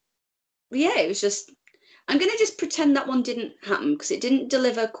 Yeah, it was just, I'm going to just pretend that one didn't happen because it didn't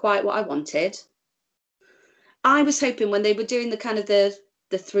deliver quite what I wanted. I was hoping when they were doing the kind of the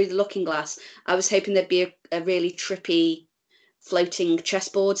Through the Looking Glass, I was hoping there'd be a really trippy floating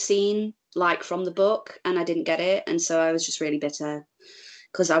chessboard scene like from the book, and I didn't get it, and so I was just really bitter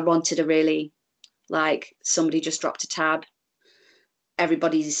because I wanted a really, like, somebody just dropped a tab,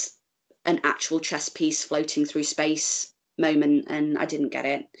 everybody's an actual chess piece floating through space moment, and I didn't get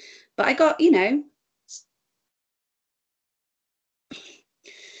it. But I got,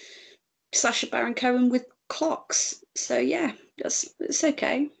 Sacha Baron Cohen with clocks, so yeah, it's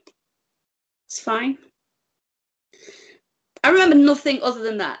okay, it's fine. I remember nothing other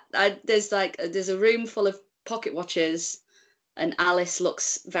than that. There's a room full of pocket watches, and Alice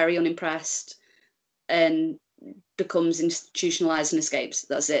looks very unimpressed and becomes institutionalized and escapes.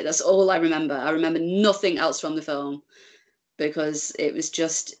 That's it. That's all I remember. I remember nothing else from the film because it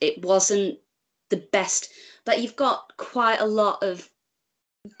wasn't the best. But you've got quite a lot of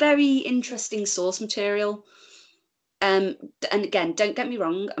very interesting source material. And again, don't get me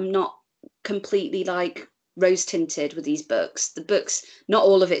wrong, I'm not completely, like, rose tinted with these books. The books, not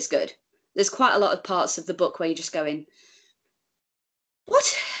all of it's good. There's quite a lot of parts of the book where you're just going,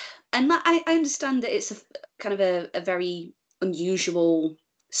 what? And I understand that it's a kind of a very unusual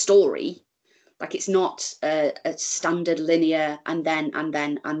story. Like, it's not a standard linear and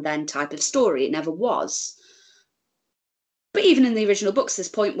then type of story. It never was. But even in the original books, there's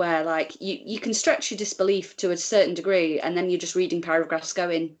a point where, like, you can stretch your disbelief to a certain degree, and then you're just reading paragraphs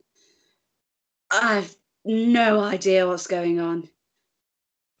going, I've no idea what's going on.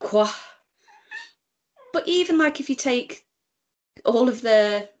 Quoi? But even, like, if you take all of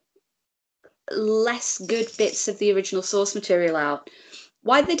the less good bits of the original source material out,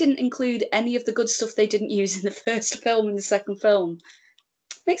 why they didn't include any of the good stuff they didn't use in the first film and the second film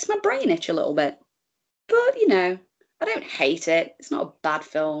makes my brain itch a little bit. But, I don't hate it. It's not a bad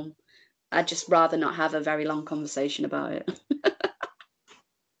film. I'd just rather not have a very long conversation about it.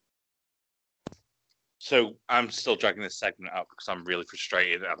 So I'm still dragging this segment out because I'm really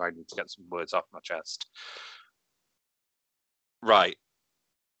frustrated and I need to get some words off my chest. Right.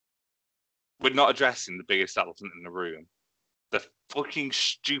 We're not addressing the biggest elephant in the room. The fucking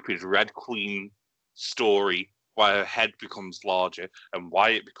stupid Red Queen story, why her head becomes larger and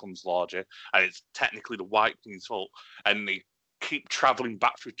why it becomes larger, and it's technically the White Queen's fault, and they keep traveling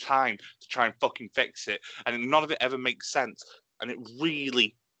back through time to try and fucking fix it, and none of it ever makes sense, and it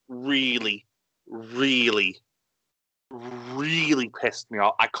really, really, really really pissed me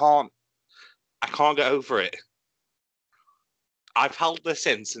off. I can't get over it. I've held this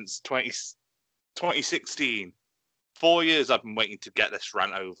in since 2016. 4 years I've been waiting to get this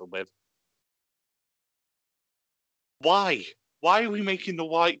rant over with. Why? Why are we making the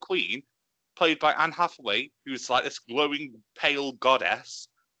White Queen, played by Anne Hathaway, who's like this glowing, pale goddess,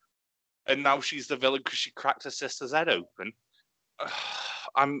 and now she's the villain because she cracked her sister's head open?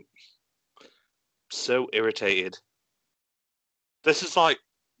 I'm so irritated. This is like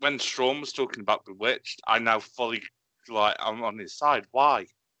when Strawn was talking about Bewitched. I now fully, like, I'm on his side. Why?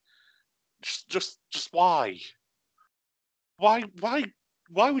 Just why? Why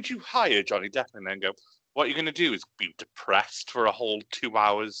would you hire Johnny Depp and then go, what you're going to do is be depressed for a whole 2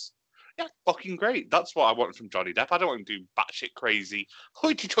 hours? Yeah, fucking great. That's what I want from Johnny Depp. I don't want him to do batshit crazy,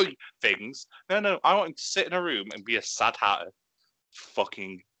 hoity-toity things. No, I want him to sit in a room and be a sad hatter.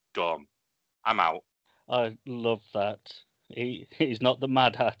 Fucking dumb. I'm out. I love that. He's not the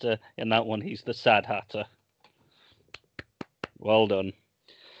Mad Hatter in that one. He's the Sad Hatter. Well done.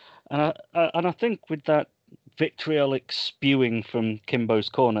 And I think with that vitriolic spewing from Kimbo's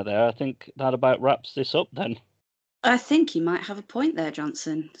corner there, I think that about wraps this up then. I think you might have a point there,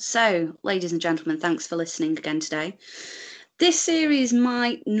 Johnson. So, ladies and gentlemen, thanks for listening again today. This series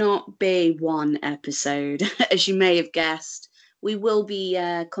might not be one episode, as you may have guessed. We will be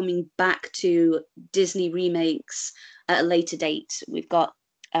coming back to Disney remakes at a later date. We've got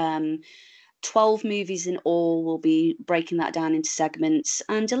 12 movies in all. We'll be breaking that down into segments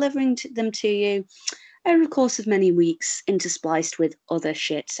and delivering them to you over the course of many weeks, interspliced with other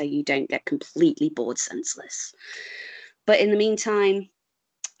shit so you don't get completely bored senseless. But in the meantime,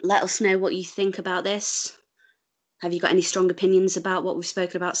 let us know what you think about this. Have you got any strong opinions about what we've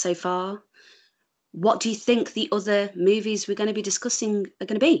spoken about so far? What do you think the other movies we're going to be discussing are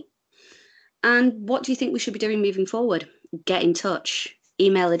going to be? And what do you think we should be doing moving forward? Get in touch.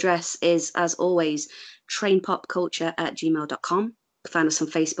 Email address is, as always, trainpopculture@gmail.com. Find us on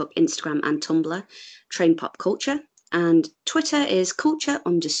Facebook, Instagram, and Tumblr, Train Pop Culture. And Twitter is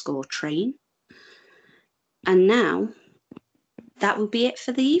culture_train. And now, that will be it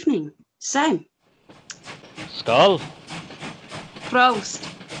for the evening. So, Skål! Prost!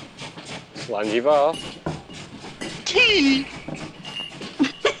 Slangy var. Tea!